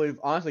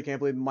 honestly can't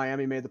believe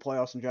Miami made the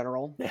playoffs in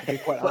general, to be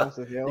quite honest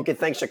with you. You could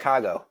thank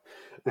Chicago.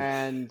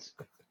 And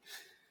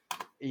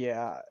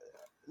yeah,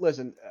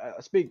 listen,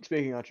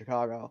 speaking on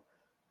Chicago,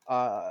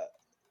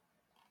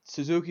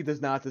 Suzuki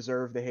does not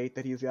deserve the hate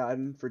that he's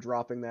gotten for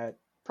dropping that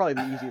probably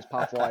the easiest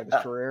pop fly of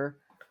his career.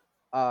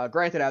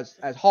 Granted,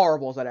 as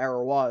horrible as that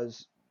error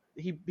was,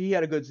 he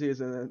had a good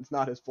season, and it's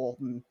not his fault,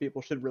 and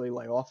people should really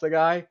lay off the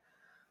guy.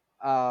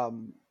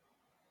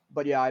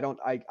 But yeah,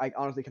 I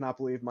honestly cannot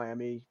believe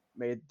Miami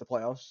made the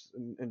playoffs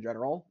in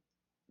general.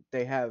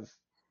 They have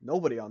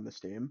nobody on this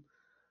team,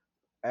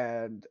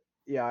 and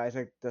yeah, I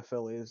think the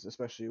Phillies,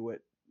 especially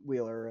with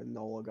Wheeler and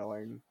Nola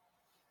going,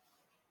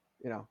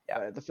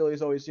 the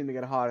Phillies always seem to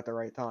get hot at the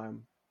right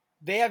time.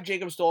 They have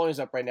Jacob Stallings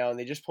up right now, and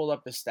they just pulled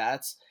up his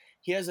stats.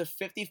 He has a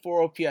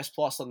 54 OPS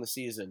plus on the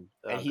season,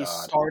 and he's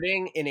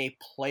starting in a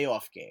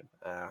playoff game.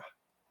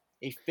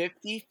 A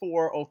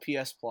 54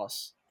 OPS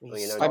plus.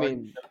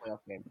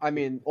 I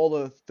mean, all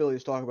the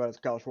Phillies talk about is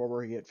Kyle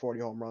Schwarber. He hit 40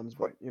 home runs,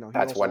 but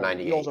that's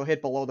 198. He also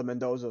hit below the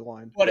Mendoza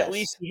line. But at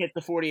least he hit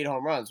the 48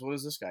 home runs. What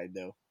does this guy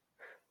do?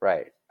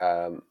 Right.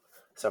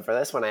 So for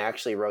this one, I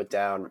actually wrote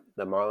down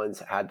the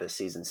Marlins had the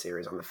season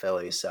series on the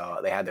Phillies, so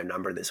they had their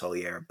number this whole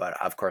year.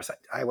 But of course,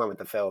 I went with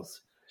the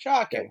Phils.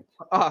 Shocking.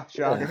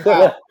 Shocking.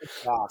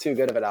 Too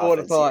good of an Who would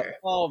have offense thought? here.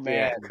 Oh,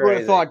 man. Who would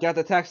have thought? Got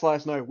the text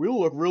last night. We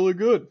look really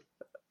good.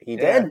 He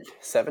did.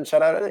 7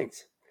 shutout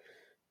innings.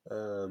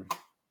 All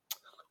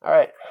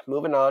right,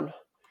 moving on.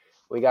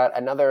 We got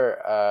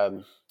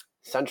another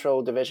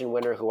Central Division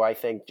winner who I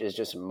think is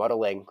just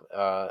muddling,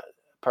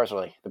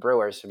 personally, the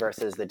Brewers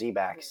versus the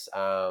D-backs.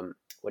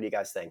 What do you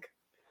guys think?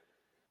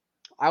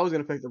 I was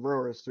going to pick the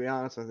Brewers, to be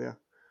honest with you.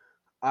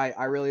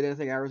 I really didn't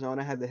think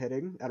Arizona had the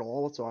hitting at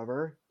all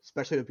whatsoever,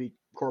 especially to beat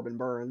Corbin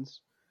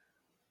Burns.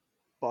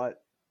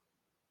 But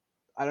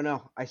I don't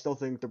know. I still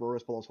think the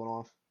Brewers pull this one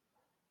off.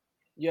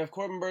 You have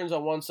Corbin Burns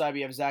on one side, but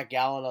you have Zach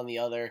Gallen on the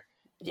other.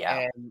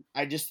 Yeah. And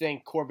I just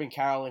think Corbin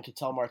Carroll and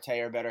Ketel Marte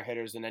are better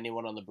hitters than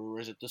anyone on the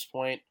Brewers at this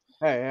point.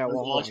 Hey, yeah,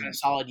 Yelich had a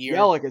solid year.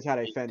 Yelich has had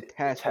a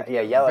fantastic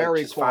year. Yelich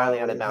is finally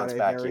on a bounce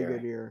back very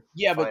good year.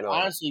 Yeah, but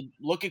honestly,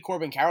 look at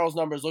Corbin Carroll's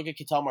numbers, look at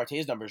Ketel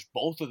Marte's numbers.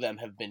 Both of them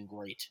have been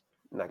great.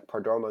 Like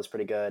Perdomo's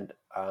pretty good.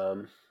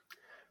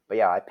 But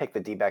yeah, I picked the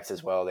D-backs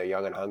as well. They're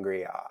young and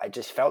hungry. I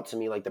just felt to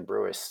me like the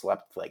Brewers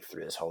slept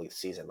through this whole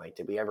season.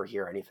 Did we ever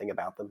hear anything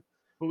about them?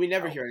 But we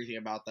never hear anything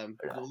about them.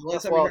 Well,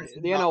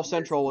 the NL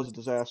Central was a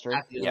disaster,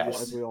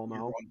 as we all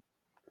know.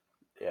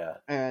 Yeah.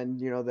 And,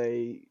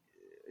 the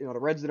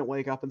Reds didn't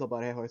wake up until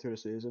about halfway through the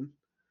season.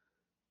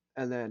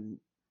 And then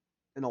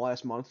in the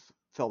last month,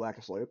 fell back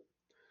asleep.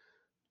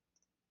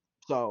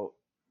 So,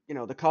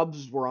 the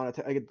Cubs were on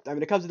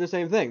the Cubs did the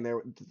same thing. They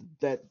were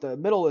that the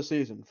middle of the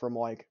season from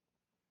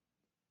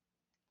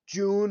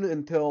June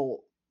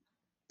until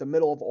the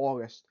middle of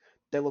August,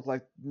 they looked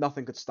like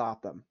nothing could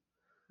stop them.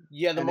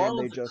 Yeah, the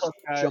Marlins they just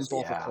jumped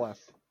off a cliff.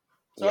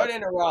 Sorry to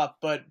interrupt,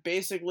 but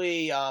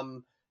basically,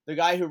 the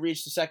guy who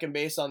reached the second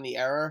base on the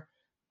error,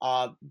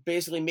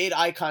 basically made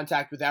eye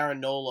contact with Aaron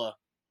Nola,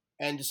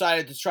 and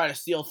decided to try to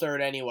steal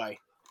third anyway.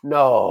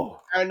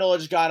 No. Aaron Nola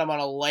just got him on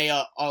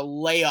a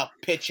layup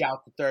pitch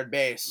out to third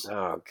base.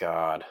 Oh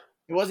God.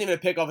 It wasn't even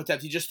a pickoff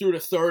attempt. He just threw to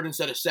third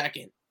instead of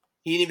second.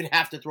 He didn't even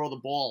have to throw the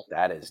ball.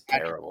 That is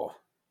terrible.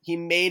 He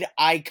made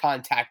eye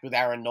contact with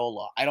Aaron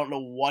Nola. I don't know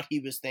what he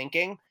was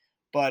thinking.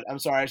 But I'm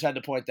sorry, I just had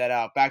to point that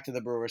out. Back to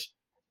the Brewers.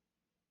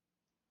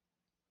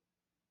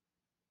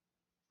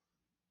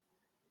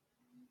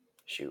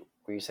 Shoot.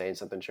 Were you saying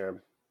something, Sherm?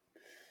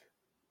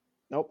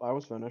 Nope, I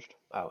was finished.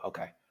 Oh,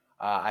 okay.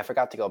 I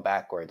forgot to go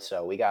backwards.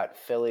 So we got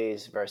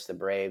Phillies versus the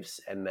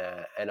Braves and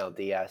the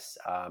NLDS.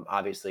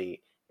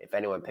 Obviously, if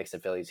anyone picks the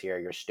Phillies here,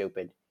 you're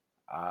stupid.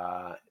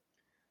 I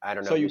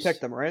don't know. So you picked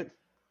them, right?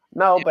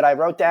 No, but I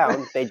wrote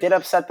down they did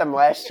upset them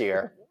last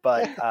year.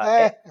 But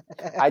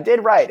I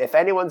did write, if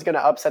anyone's going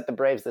to upset the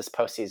Braves this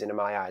postseason, in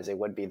my eyes, it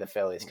would be the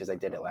Phillies because they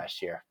did it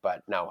last year.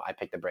 But no, I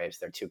picked the Braves.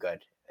 They're too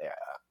good. They're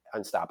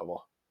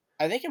unstoppable.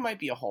 I think it might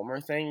be a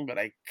homer thing, but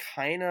I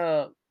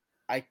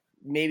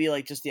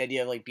maybe just the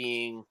idea of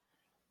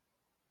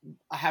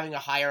having a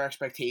higher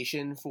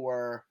expectation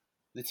for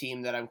the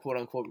team that I'm quote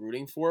unquote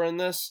rooting for in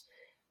this.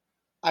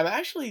 I'm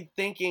actually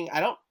thinking,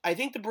 I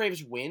think the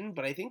Braves win,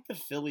 but I think the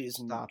Phillies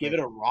give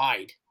it a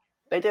ride.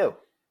 They do.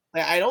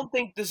 I don't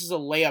think this is a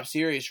layup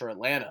series for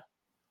Atlanta.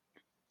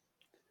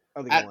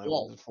 I think Atlanta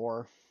wins in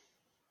 4.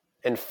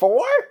 In 4?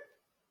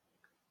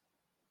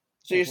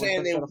 So you're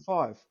saying they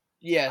 5?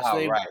 Yeah, so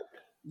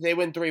they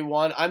win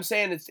 3-1. I'm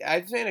saying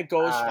it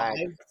goes 5. I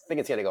think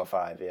it's gonna go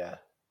 5. Yeah.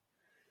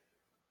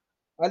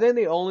 I think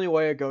the only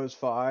way it goes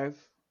 5,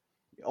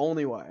 the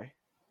only way,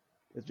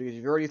 is because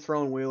you've already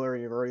thrown Wheeler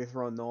and you've already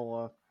thrown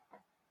Nola.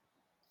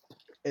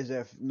 Is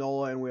if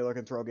Nola and Wheeler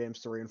can throw games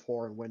 3 and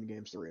 4 and win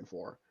games 3 and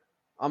 4.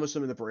 I'm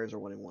assuming the Braves are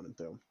winning 1 and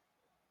 2.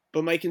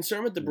 But my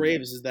concern with the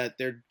Braves is that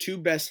their two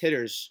best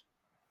hitters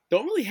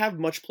don't really have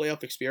much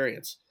playoff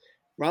experience.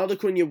 Ronald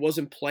Acuna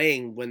wasn't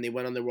playing when they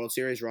went on the World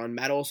Series run.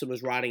 Matt Olson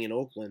was riding in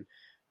Oakland.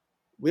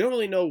 We don't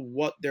really know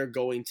what they're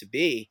going to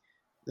be.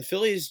 The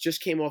Phillies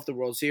just came off the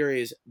World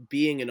Series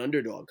being an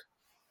underdog.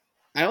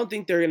 I don't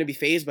think they're going to be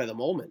phased by the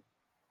moment.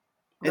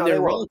 And No, they're they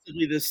won't.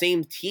 relatively the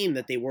same team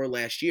that they were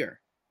last year.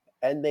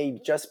 And they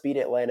just beat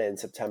Atlanta in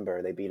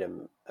September. They beat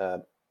them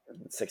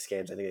 6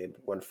 games. I think they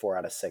won 4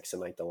 out of 6 in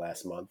like the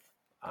last month.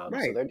 So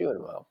Right. they're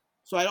doing well.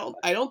 So I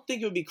don't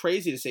think it would be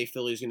crazy to say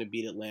Philly's going to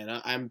beat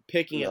Atlanta. I'm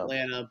picking No.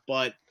 Atlanta,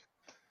 but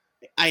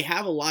I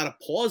have a lot of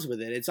pause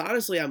with it. It's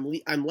honestly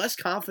I'm less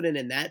confident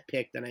in that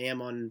pick than I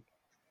am on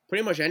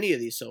pretty much any of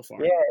these so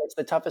far. Yeah, it's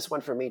the toughest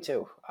one for me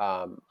too.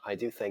 I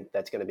do think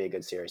that's going to be a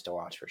good series to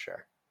watch for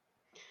sure.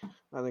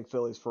 I think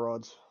Philly's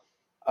frauds.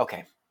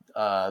 Okay.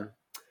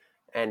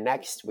 And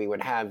next we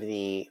would have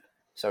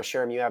so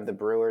Sherm, you have the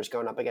Brewers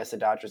going up against the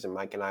Dodgers, and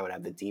Mike and I would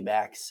have the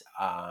D-backs.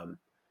 I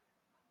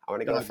want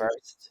to go Dodgers.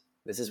 first.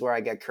 This is where I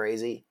get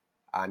crazy.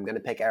 I'm going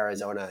to pick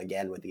Arizona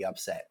again with the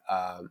upset.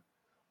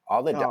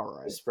 All the All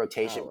Dodgers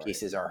rotation All right.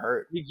 pieces are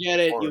hurt. You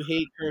get it. You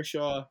hate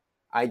Kershaw.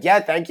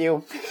 Thank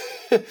you.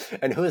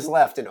 And who's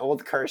left? An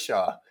old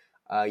Kershaw.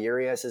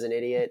 Urias is an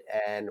idiot,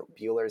 and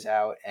Bueller's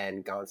out,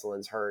 and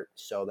Gonsolin's hurt,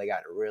 so they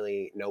got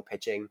really no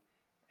pitching.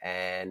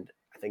 And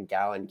I think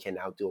Gallen can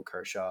outduel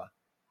Kershaw,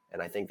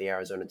 and I think the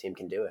Arizona team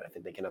can do it. I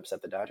think they can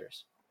upset the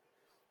Dodgers.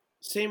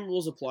 Same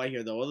rules apply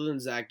here, though. Other than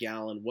Zach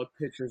Gallen, what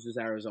pitchers does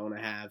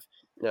Arizona have?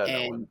 No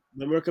And one.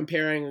 when we're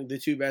comparing the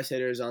two best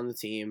hitters on the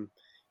team,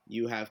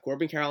 you have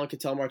Corbin Carroll and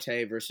Ketel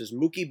Marte versus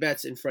Mookie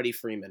Betts and Freddie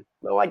Freeman.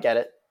 No, I get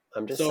it.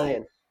 I'm just So,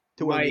 saying.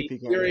 My MVP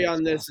theory candidates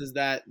on now. this is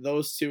that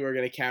those two are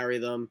going to carry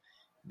them.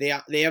 They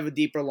have a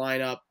deeper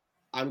lineup.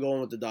 I'm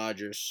going with the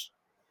Dodgers.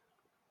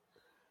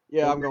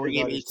 Yeah, I'm going with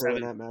Game Dodgers too in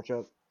 8-7. that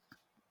matchup.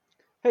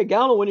 Hey,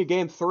 Gallen will win you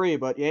game 3,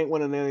 but you ain't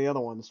winning any of the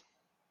other ones.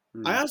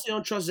 I honestly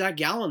don't trust Zach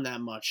Gallen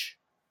that much.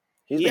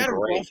 He's He been had a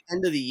great. rough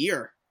end of the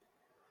year.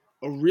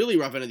 A really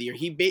rough end of the year.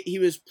 He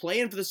was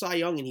playing for the Cy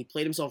Young, and he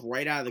played himself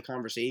right out of the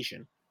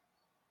conversation.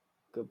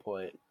 Good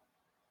point.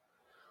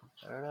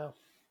 I don't know.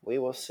 We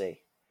will see.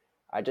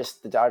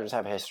 The Dodgers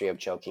have a history of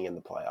choking in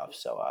the playoffs,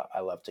 so I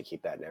love to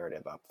keep that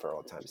narrative up for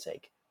old time's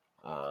sake.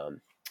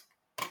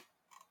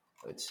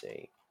 Let's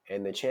see.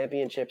 In the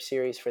championship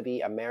series for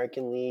the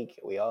American League,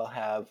 we all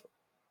have,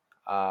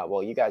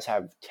 you guys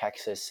have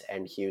Texas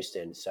and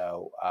Houston.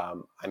 So, I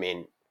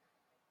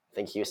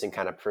think Houston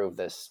kind of proved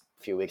this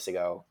a few weeks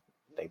ago.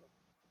 They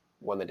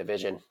won the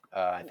division.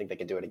 I think they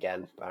could do it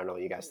again. I don't know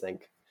what you guys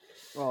think.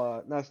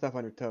 Well, not step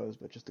on your toes,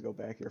 but just to go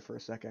back here for a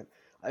second,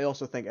 I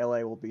also think LA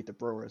will beat the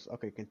Brewers.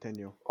 Okay,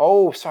 continue.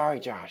 Oh, sorry,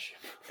 Josh.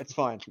 It's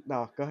fine.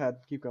 No, go ahead.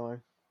 Keep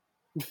going.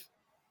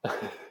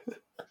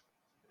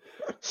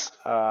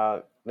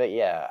 But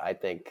yeah, I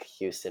think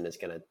Houston is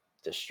going to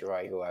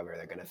destroy whoever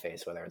they're going to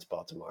face, whether it's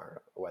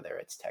Baltimore or whether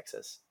it's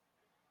Texas.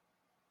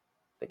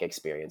 I think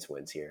experience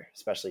wins here,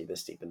 especially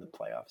this deep in the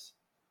playoffs.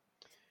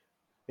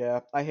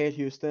 Yeah, I hate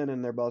Houston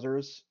and their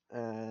buzzers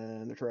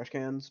and their trash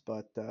cans,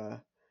 but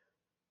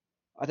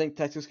I think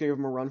Texas gave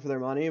them a run for their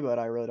money, but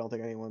I really don't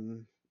think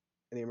anyone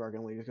in the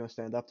American League is going to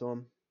stand up to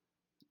them.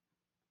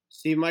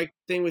 See, my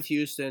thing with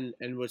Houston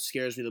and what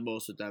scares me the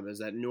most with them is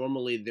that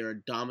normally they're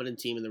a dominant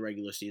team in the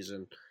regular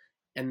season,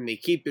 and they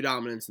keep the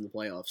dominance in the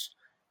playoffs.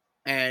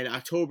 And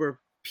October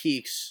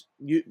peaks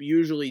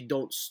usually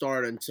don't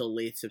start until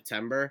late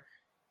September.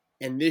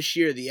 And this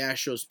year, the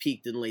Astros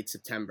peaked in late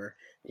September.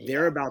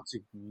 They're about to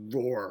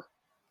roar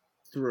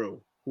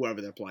through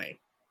whoever they're playing.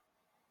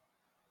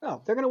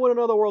 No, they're going to win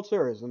another World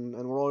Series, and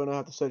we're all going to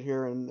have to sit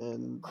here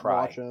and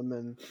Cry. watch them.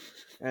 And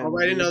Oh,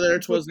 I didn't know that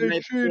it was the they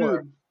night cheated.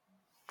 before.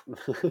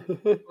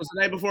 It was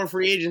the night before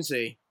free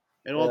agency.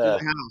 And all through the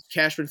house.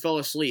 Cashman fell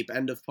asleep.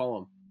 End of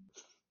poem.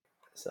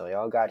 So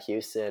y'all got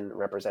Houston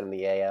representing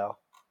the AL,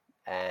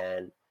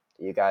 and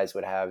you guys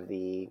would have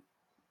the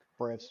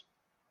Braves.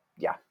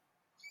 Yeah,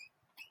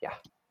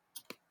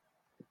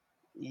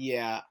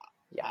 Yeah.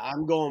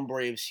 I'm going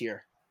Braves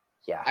here.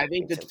 Yeah. I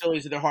think me the too.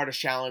 Phillies are their hardest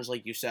challenge,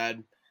 like you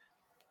said,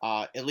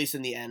 at least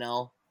in the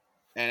NL.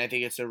 And I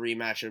think it's a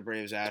rematch of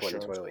Braves Astros.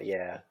 2021,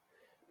 yeah.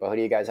 But who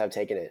do you guys have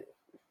taking it?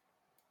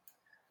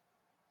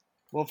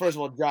 Well, first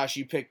of all, Josh,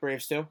 you picked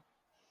Braves too?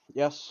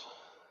 Yes.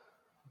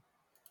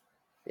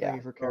 Yeah. Thank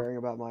you for caring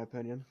about my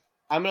opinion.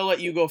 I'm going to let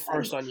you go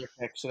first on your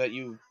pick so that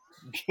you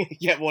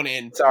get one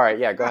in.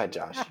 Sorry. Yeah. Go ahead,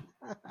 Josh.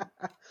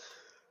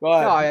 Go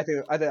ahead.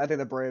 No, I think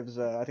the Braves.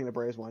 I think the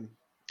Braves win.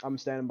 I'm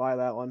standing by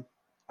that one.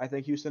 I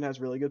think Houston has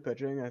really good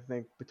pitching. I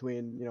think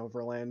between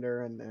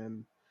Verlander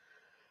and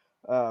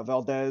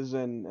Valdez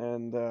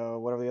and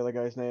whatever the other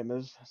guy's name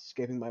is,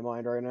 escaping my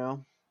mind right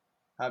now.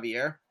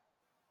 Javier?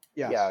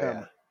 Yes, Yeah,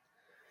 him.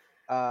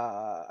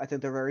 I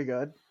think they're very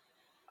good.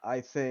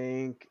 I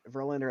think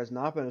Verlander has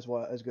not been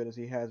as good as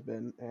he has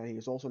been, and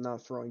he's also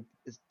not throwing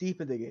as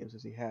deep into games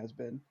as he has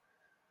been.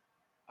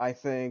 I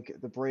think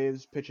the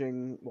Braves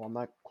pitching, while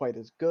not quite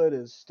as good,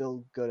 is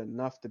still good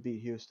enough to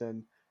beat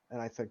Houston,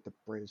 and I think the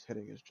Braves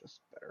hitting is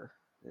just better.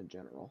 in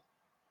general.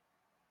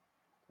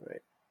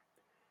 Right.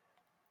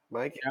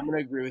 Mike? I'm going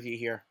to agree with you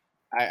here.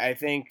 I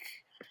think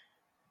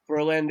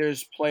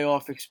Verlander's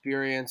playoff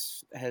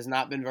experience has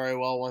not been very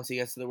well once he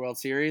gets to the World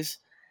Series,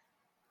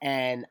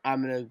 and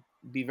I'm going to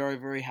be very,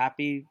 very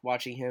happy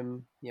watching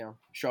him,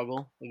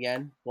 struggle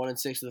again.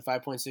 1-6 with a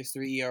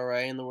 5.63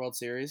 ERA in the World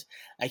Series.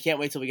 I can't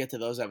wait till we get to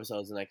those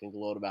episodes and I can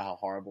gloat about how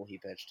horrible he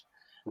pitched.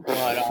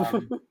 But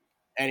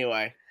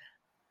anyway,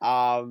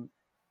 I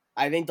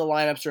think the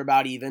lineups are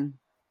about even,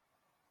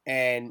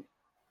 and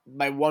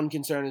my one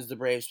concern is the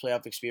Braves'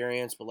 playoff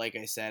experience. But like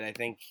I said, I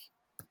think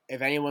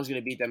if anyone's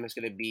going to beat them, it's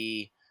going to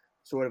be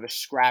sort of a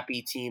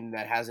scrappy team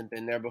that hasn't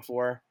been there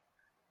before,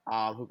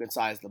 who can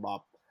size them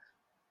up.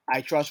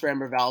 I trust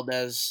Framber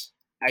Valdez.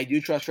 I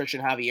do trust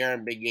Christian Javier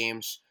in big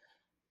games.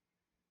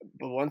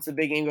 But once the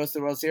big game goes to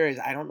the World Series,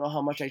 I don't know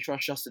how much I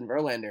trust Justin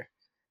Verlander.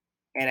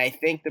 And I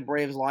think the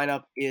Braves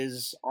lineup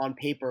is, on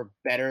paper,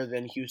 better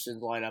than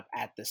Houston's lineup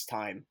at this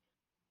time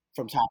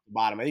from top to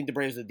bottom. I think the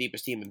Braves are the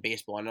deepest team in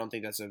baseball, and I don't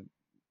think that's a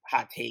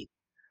hot take.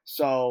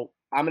 So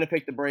I'm going to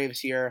pick the Braves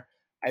here.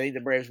 I think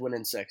the Braves win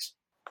in 6.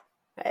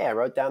 Hey, I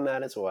wrote down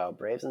that as well.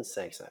 Braves in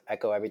 6. I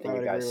echo everything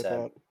you guys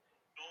said.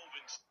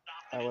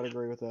 I would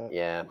agree with that.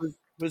 Yeah.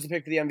 Who's the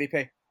pick for the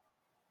MVP?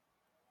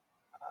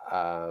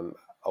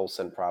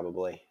 Olsen,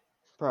 probably.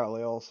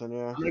 Probably Olsen,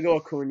 yeah. I'm going to go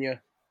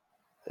Acuna.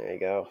 There you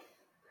go.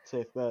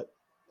 Safe bet.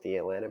 The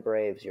Atlanta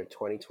Braves, your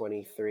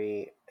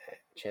 2023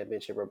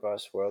 Championship or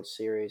Bust World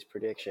Series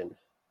prediction.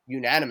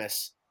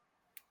 Unanimous.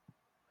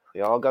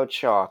 We all go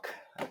chalk.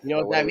 You know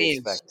what that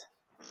means?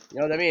 You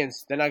know what that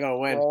means? They're not going to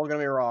win. We're all going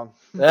to be wrong.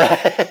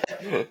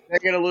 They're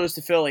going to lose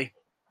to Philly.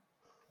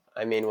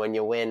 I mean, when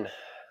you win,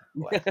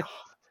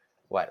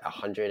 what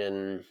 100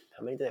 and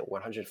how many did it?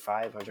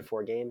 105,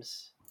 104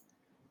 games.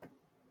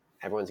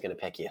 Everyone's gonna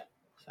pick you.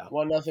 So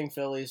 1-0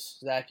 Phillies.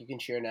 Zach, you can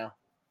cheer now.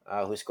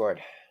 Who scored?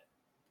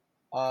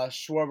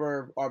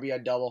 Schwarber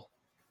RBI double.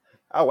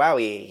 Oh wow,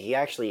 he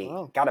actually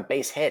got a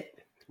base hit.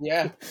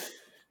 Yeah.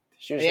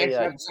 He actually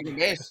got second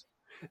base.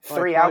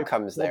 3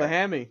 outcomes there.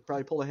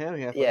 Probably pulled a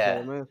hammy.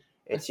 Yeah.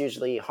 It's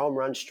usually home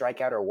run,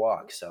 strikeout, or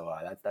walk. So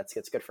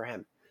that's good for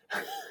him.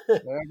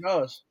 There it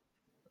goes.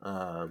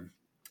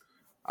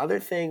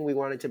 Other thing we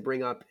wanted to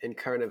bring up in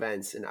current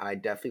events, and I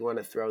definitely want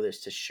to throw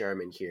this to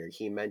Sherman here.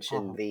 He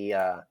mentioned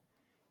the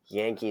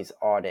Yankees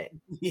audit.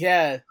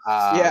 Yeah.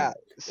 Yeah.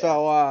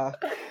 So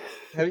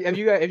have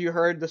you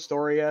heard the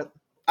story yet?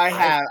 I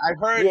have. I've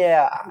heard.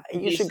 Yeah,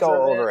 you should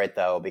go over it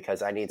though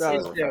because I need some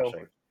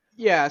refreshing.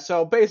 Yeah,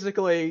 so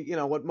basically,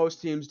 what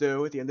most teams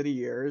do at the end of the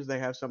year is they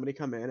have somebody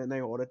come in and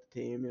they audit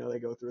the team. They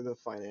go through the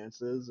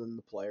finances and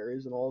the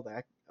players and all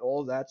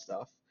of that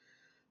stuff.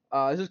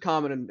 This is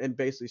common in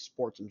basically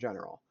sports in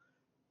general.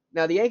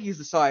 Now, the Yankees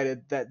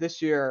decided that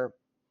this year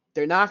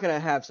they're not going to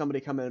have somebody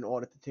come in and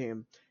audit the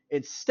team.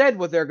 Instead,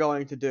 what they're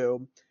going to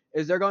do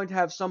is they're going to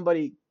have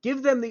somebody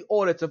give them the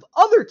audits of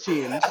other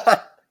teams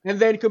and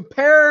then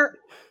compare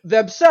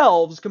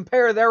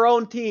their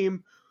own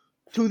team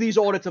to these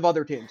audits of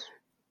other teams.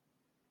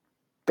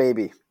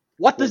 Baby.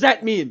 What does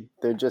that mean?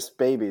 They're just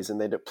babies,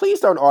 and please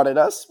don't audit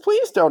us.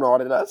 Please don't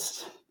audit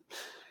us.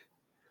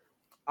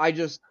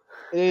 It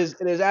is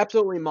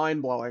absolutely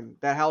mind-blowing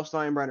that Hal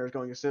Steinbrenner is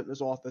going to sit in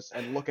his office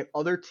and look at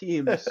other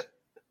teams'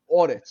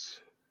 audits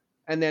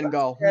and then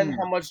go, And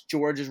how much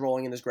George is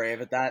rolling in his grave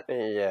at that.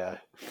 Yeah.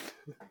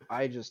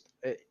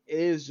 It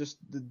is just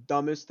the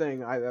dumbest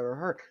thing I've ever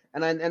heard.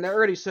 And they're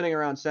already sitting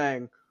around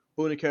saying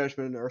Boone and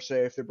Cashman are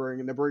safe. They're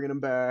bringing them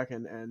back,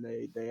 and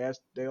they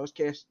asked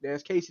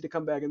Casey to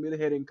come back and be the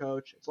hitting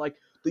coach. It's like,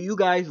 do you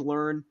guys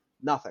learn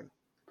nothing?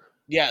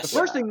 Yes. The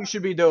first thing you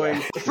should be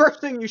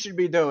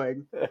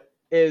doing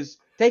is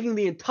taking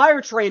the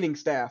entire training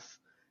staff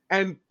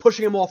and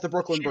pushing them off the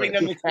Brooklyn Bridge.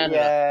 Them to Canada.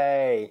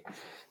 Yay.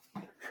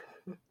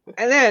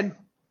 And then,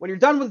 when you're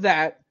done with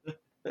that,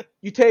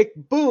 you take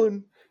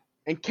Boone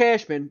and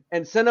Cashman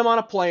and send them on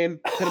a plane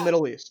to the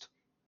Middle East.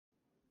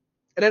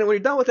 And then when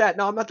you're done with that,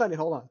 no, I'm not done yet,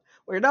 hold on.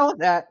 When you're done with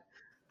that,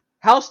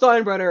 Hal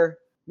Steinbrenner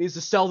needs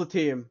to sell the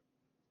team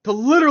to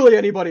literally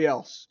anybody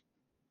else.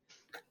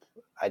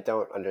 I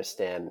don't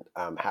understand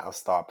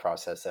Hal's thought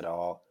process at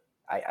all.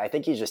 I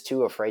think he's just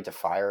too afraid to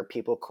fire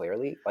people,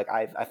 clearly. Like,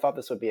 I thought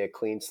this would be a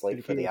clean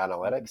slate for the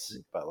analytics,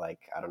 but, I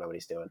don't know what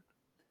he's doing.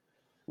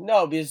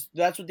 No, because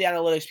that's what the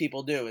analytics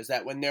people do, is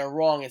that when they're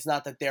wrong, it's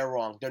not that they're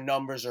wrong. Their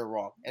numbers are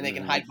wrong. And they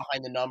can hide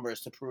behind the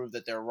numbers to prove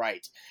that they're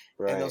right.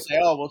 And they'll say,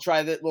 we'll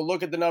try that. We'll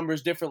look at the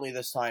numbers differently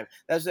this time.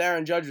 That's what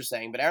Aaron Judge was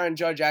saying. But Aaron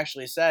Judge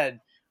actually said,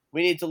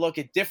 we need to look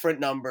at different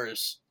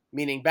numbers,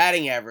 meaning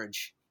batting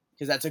average,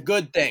 because that's a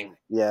good thing.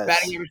 Yes.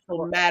 Batting average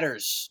still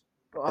matters.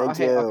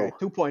 Okay,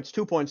 2 points.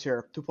 2 points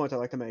here. 2 points I'd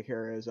like to make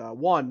here is,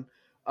 one,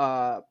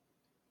 the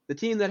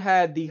team that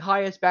had the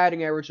highest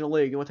batting average in the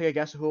league, you want to take a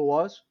guess of who it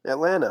was?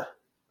 Atlanta.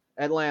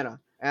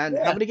 And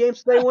how many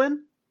games did they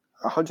win?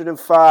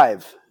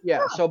 105. Yeah,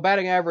 so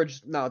batting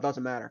average, no, it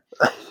doesn't matter.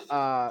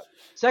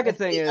 Second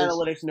thing is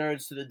analytics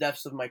nerds to the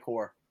depths of my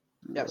core.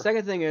 Yeah,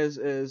 second thing is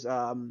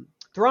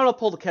Toronto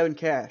pulled a Kevin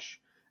Cash,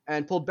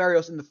 and pulled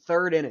Berrios in the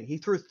third inning. He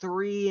threw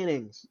 3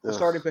 innings. The Ugh.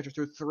 starting pitcher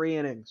threw 3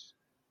 innings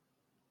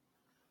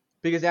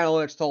because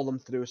analytics told him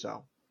to do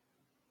so.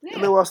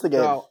 And they lost the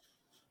game. So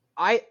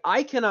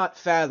I cannot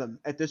fathom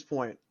at this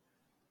point.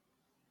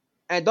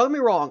 And don't get me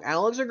wrong,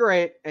 analytics are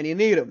great and you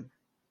need them.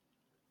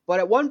 But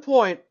at one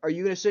point, are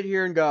you going to sit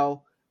here and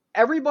go,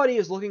 everybody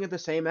is looking at the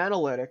same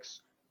analytics.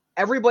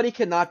 Everybody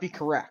cannot be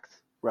correct.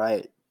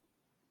 Right.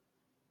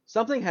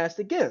 Something has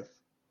to give.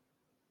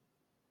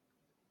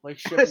 Like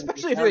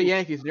Especially if you're the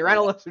Yankees. Your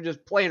analytics are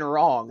just plain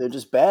wrong. They're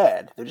just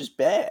bad. They're just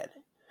bad.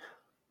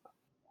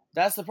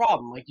 That's the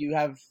problem. Like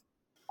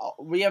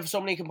we have so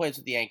many complaints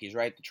with the Yankees,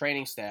 right? The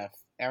training staff,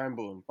 Aaron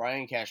Boone,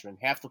 Brian Cashman,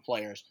 half the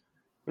players.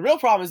 The real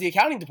problem is the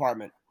accounting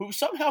department, who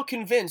somehow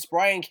convinced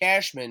Brian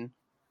Cashman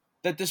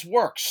that this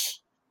works,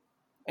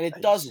 and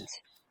it doesn't.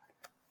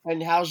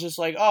 And Hal's just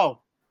like, oh,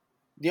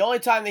 the only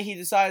time that he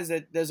decides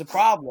that there's a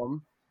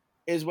problem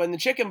is when the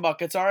chicken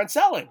buckets aren't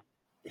selling.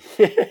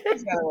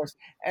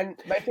 And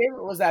my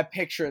favorite was that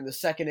picture in the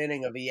second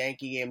inning of a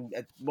Yankee game,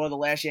 at one of the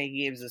last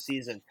Yankee games of the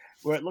season,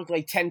 where it looked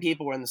like 10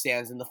 people were in the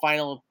stands, and the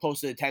final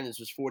posted attendance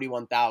was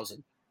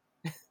 41,000.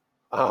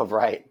 Oh,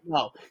 right.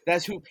 No,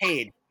 that's who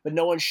paid, but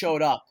no one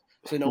showed up.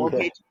 So no one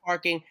paid your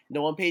parking,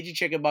 no one paid your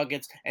chicken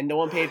buckets, and no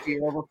one paid for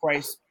your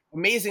overpriced,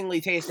 amazingly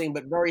tasting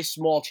but very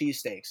small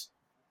cheesesteaks.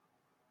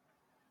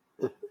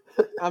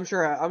 I'm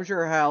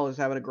sure Hal is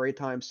having a great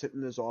time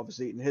sitting in his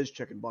office eating his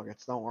chicken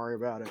buckets. Don't worry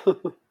about it.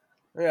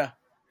 Yeah.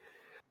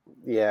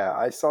 Yeah,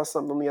 I saw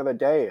something the other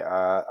day.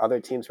 Other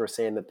teams were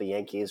saying that the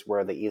Yankees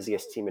were the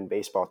easiest team in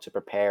baseball to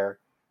prepare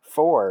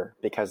for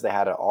because they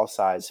had an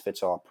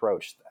all-size-fits-all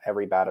approach.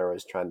 Every batter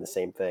was trying the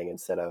same thing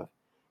instead of,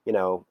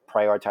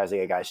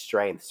 prioritizing a guy's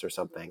strengths or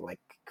something. Like,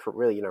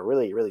 really,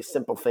 really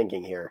simple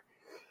thinking here.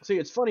 See,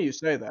 it's funny you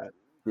say that.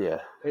 Yeah.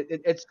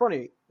 It's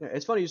funny.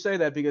 It's funny you say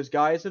that because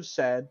guys have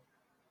said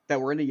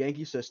that we're in the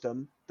Yankee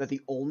system, that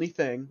the only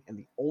thing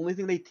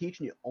they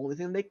teach and the only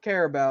thing they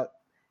care about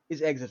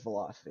is exit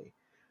velocity.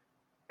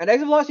 And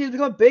exit velocity has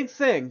become a big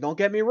thing, don't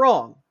get me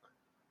wrong.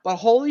 But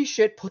holy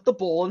shit, put the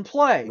ball in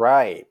play.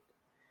 Right.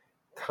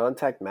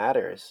 Contact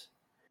matters.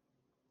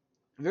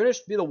 If you're going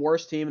to be the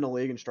worst team in the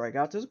league in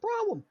strikeouts, there's a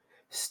problem.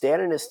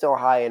 Stanton is still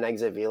high in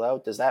exit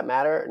velo. Does that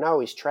matter? No,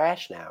 he's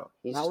trash now.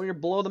 Not when you're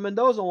below the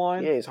Mendoza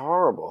line. Yeah, he's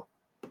horrible.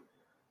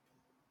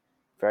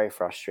 Very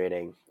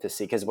frustrating to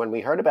see, because when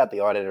we heard about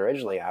the audit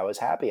originally, I was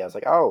happy. I was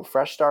like, oh,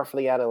 fresh start for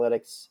the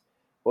analytics.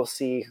 We'll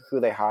see who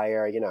they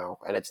hire,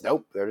 and it's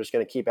nope. They're just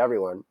going to keep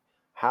everyone.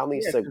 Hal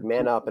needs to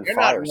man up and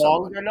fire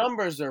someone. Their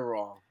numbers are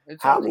wrong.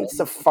 Hal needs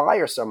to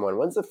fire someone.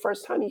 When's the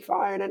first time he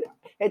fired it?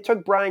 It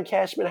took Brian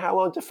Cashman how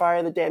long to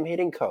fire the damn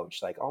hitting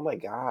coach? Like, oh my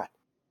God.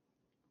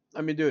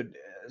 I mean, dude,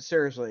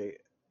 seriously.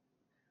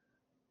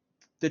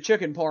 The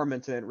chicken parm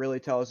incident really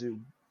tells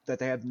you that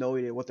they have no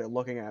idea what they're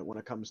looking at when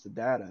it comes to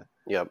data.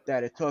 Yep.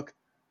 That it took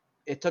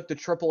the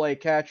AAA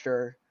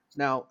catcher,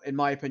 now, in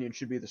my opinion,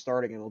 should be the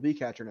starting MLB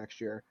catcher next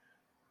year,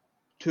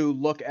 to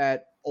look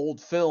at old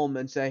film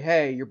and say,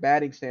 hey, your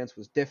batting stance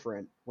was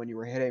different when you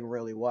were hitting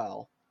really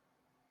well.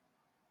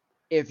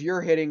 If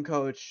your hitting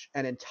coach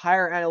and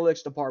entire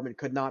analytics department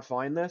could not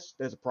find this,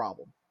 there's a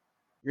problem.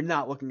 You're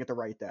not looking at the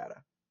right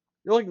data.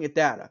 You're looking at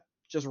data.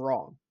 It's just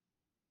wrong.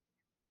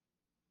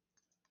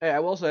 Hey, I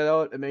will say,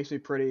 though, it makes me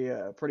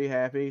pretty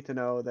happy to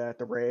know that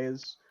the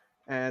Rays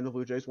and the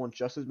Blue Jays won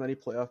just as many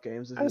playoff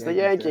games as the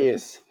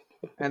Yankees.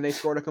 And they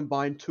scored a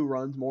combined 2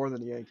 runs more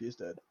than the Yankees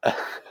did.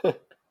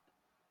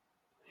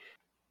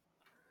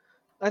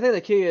 I think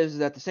the key is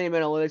that the same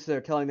analytics that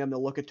are telling them to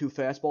look at 2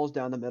 fastballs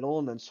down the middle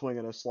and then swing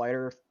at a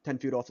slider 10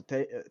 feet off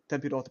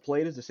the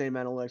plate is the same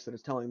analytics that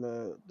is telling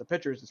the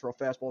pitchers to throw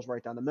fastballs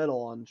right down the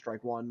middle on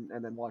strike 1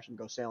 and then watch them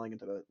go sailing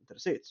into the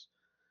seats.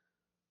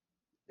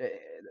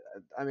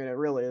 I mean, it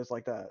really is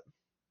like that.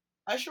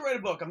 I should write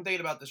a book. I'm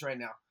thinking about this right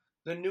now.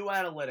 The New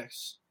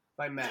Analytics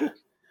by Mac. Oh,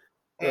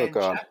 And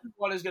God. chapter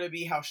 1 is going to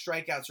be how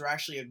strikeouts are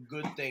actually a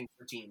good thing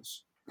for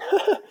teams.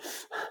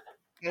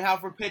 And how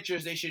for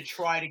pitchers they should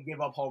try to give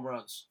up home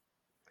runs.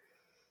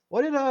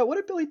 What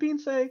did Billy Beane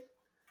say?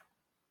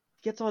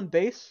 Gets on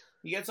base?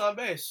 He gets on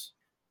base.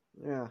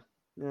 Yeah.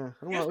 We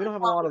don't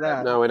have a lot of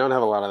that. No, we don't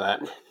have a lot of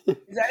that.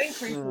 Is that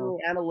increasingly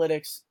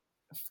analytics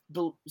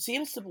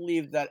seems to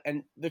believe that,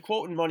 and the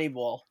quote in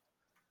Moneyball,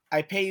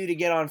 I pay you to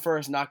get on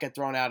first, not get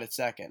thrown out at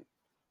second.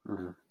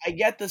 Mm-hmm. I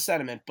get the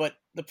sentiment, but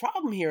the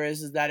problem here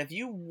is that if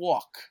you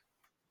walk,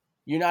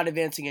 you're not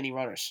advancing any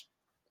runners.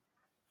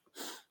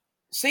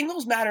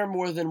 Singles matter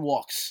more than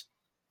walks.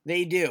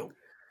 They do.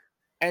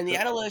 And the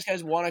analytics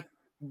guys want to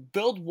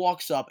build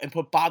walks up and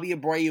put Bobby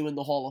Abreu in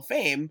the Hall of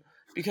Fame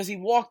because he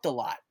walked a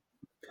lot.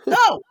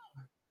 No!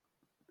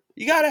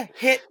 You got to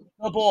hit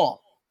the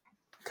ball.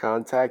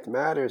 Contact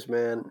matters,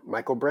 man.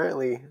 Michael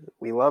Brantley,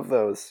 we love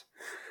those.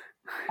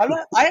 I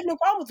have no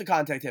problem with the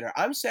contact hitter.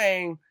 I'm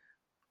saying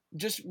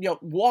just,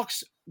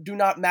 walks do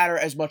not matter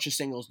as much as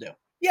singles do.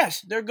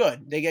 Yes, they're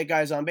good. They get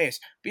guys on base.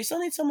 But you still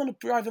need someone to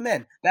drive them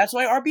in. That's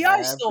why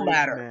RBIs still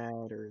matter.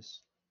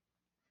 Matters.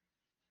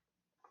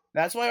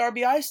 That's why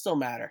RBIs still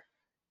matter.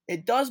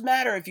 It does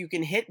matter if you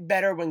can hit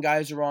better when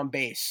guys are on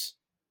base.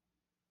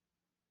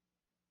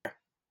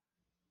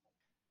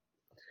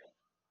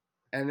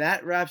 And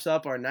that wraps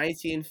up our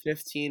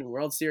 1915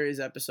 World Series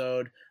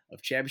episode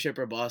of Championship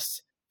or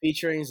Bust,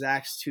 featuring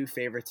Zach's two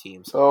favorite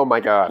teams. Oh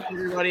my God.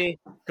 Everybody,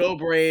 go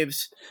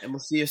Braves, and we'll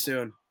see you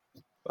soon.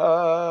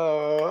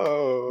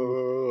 Oh.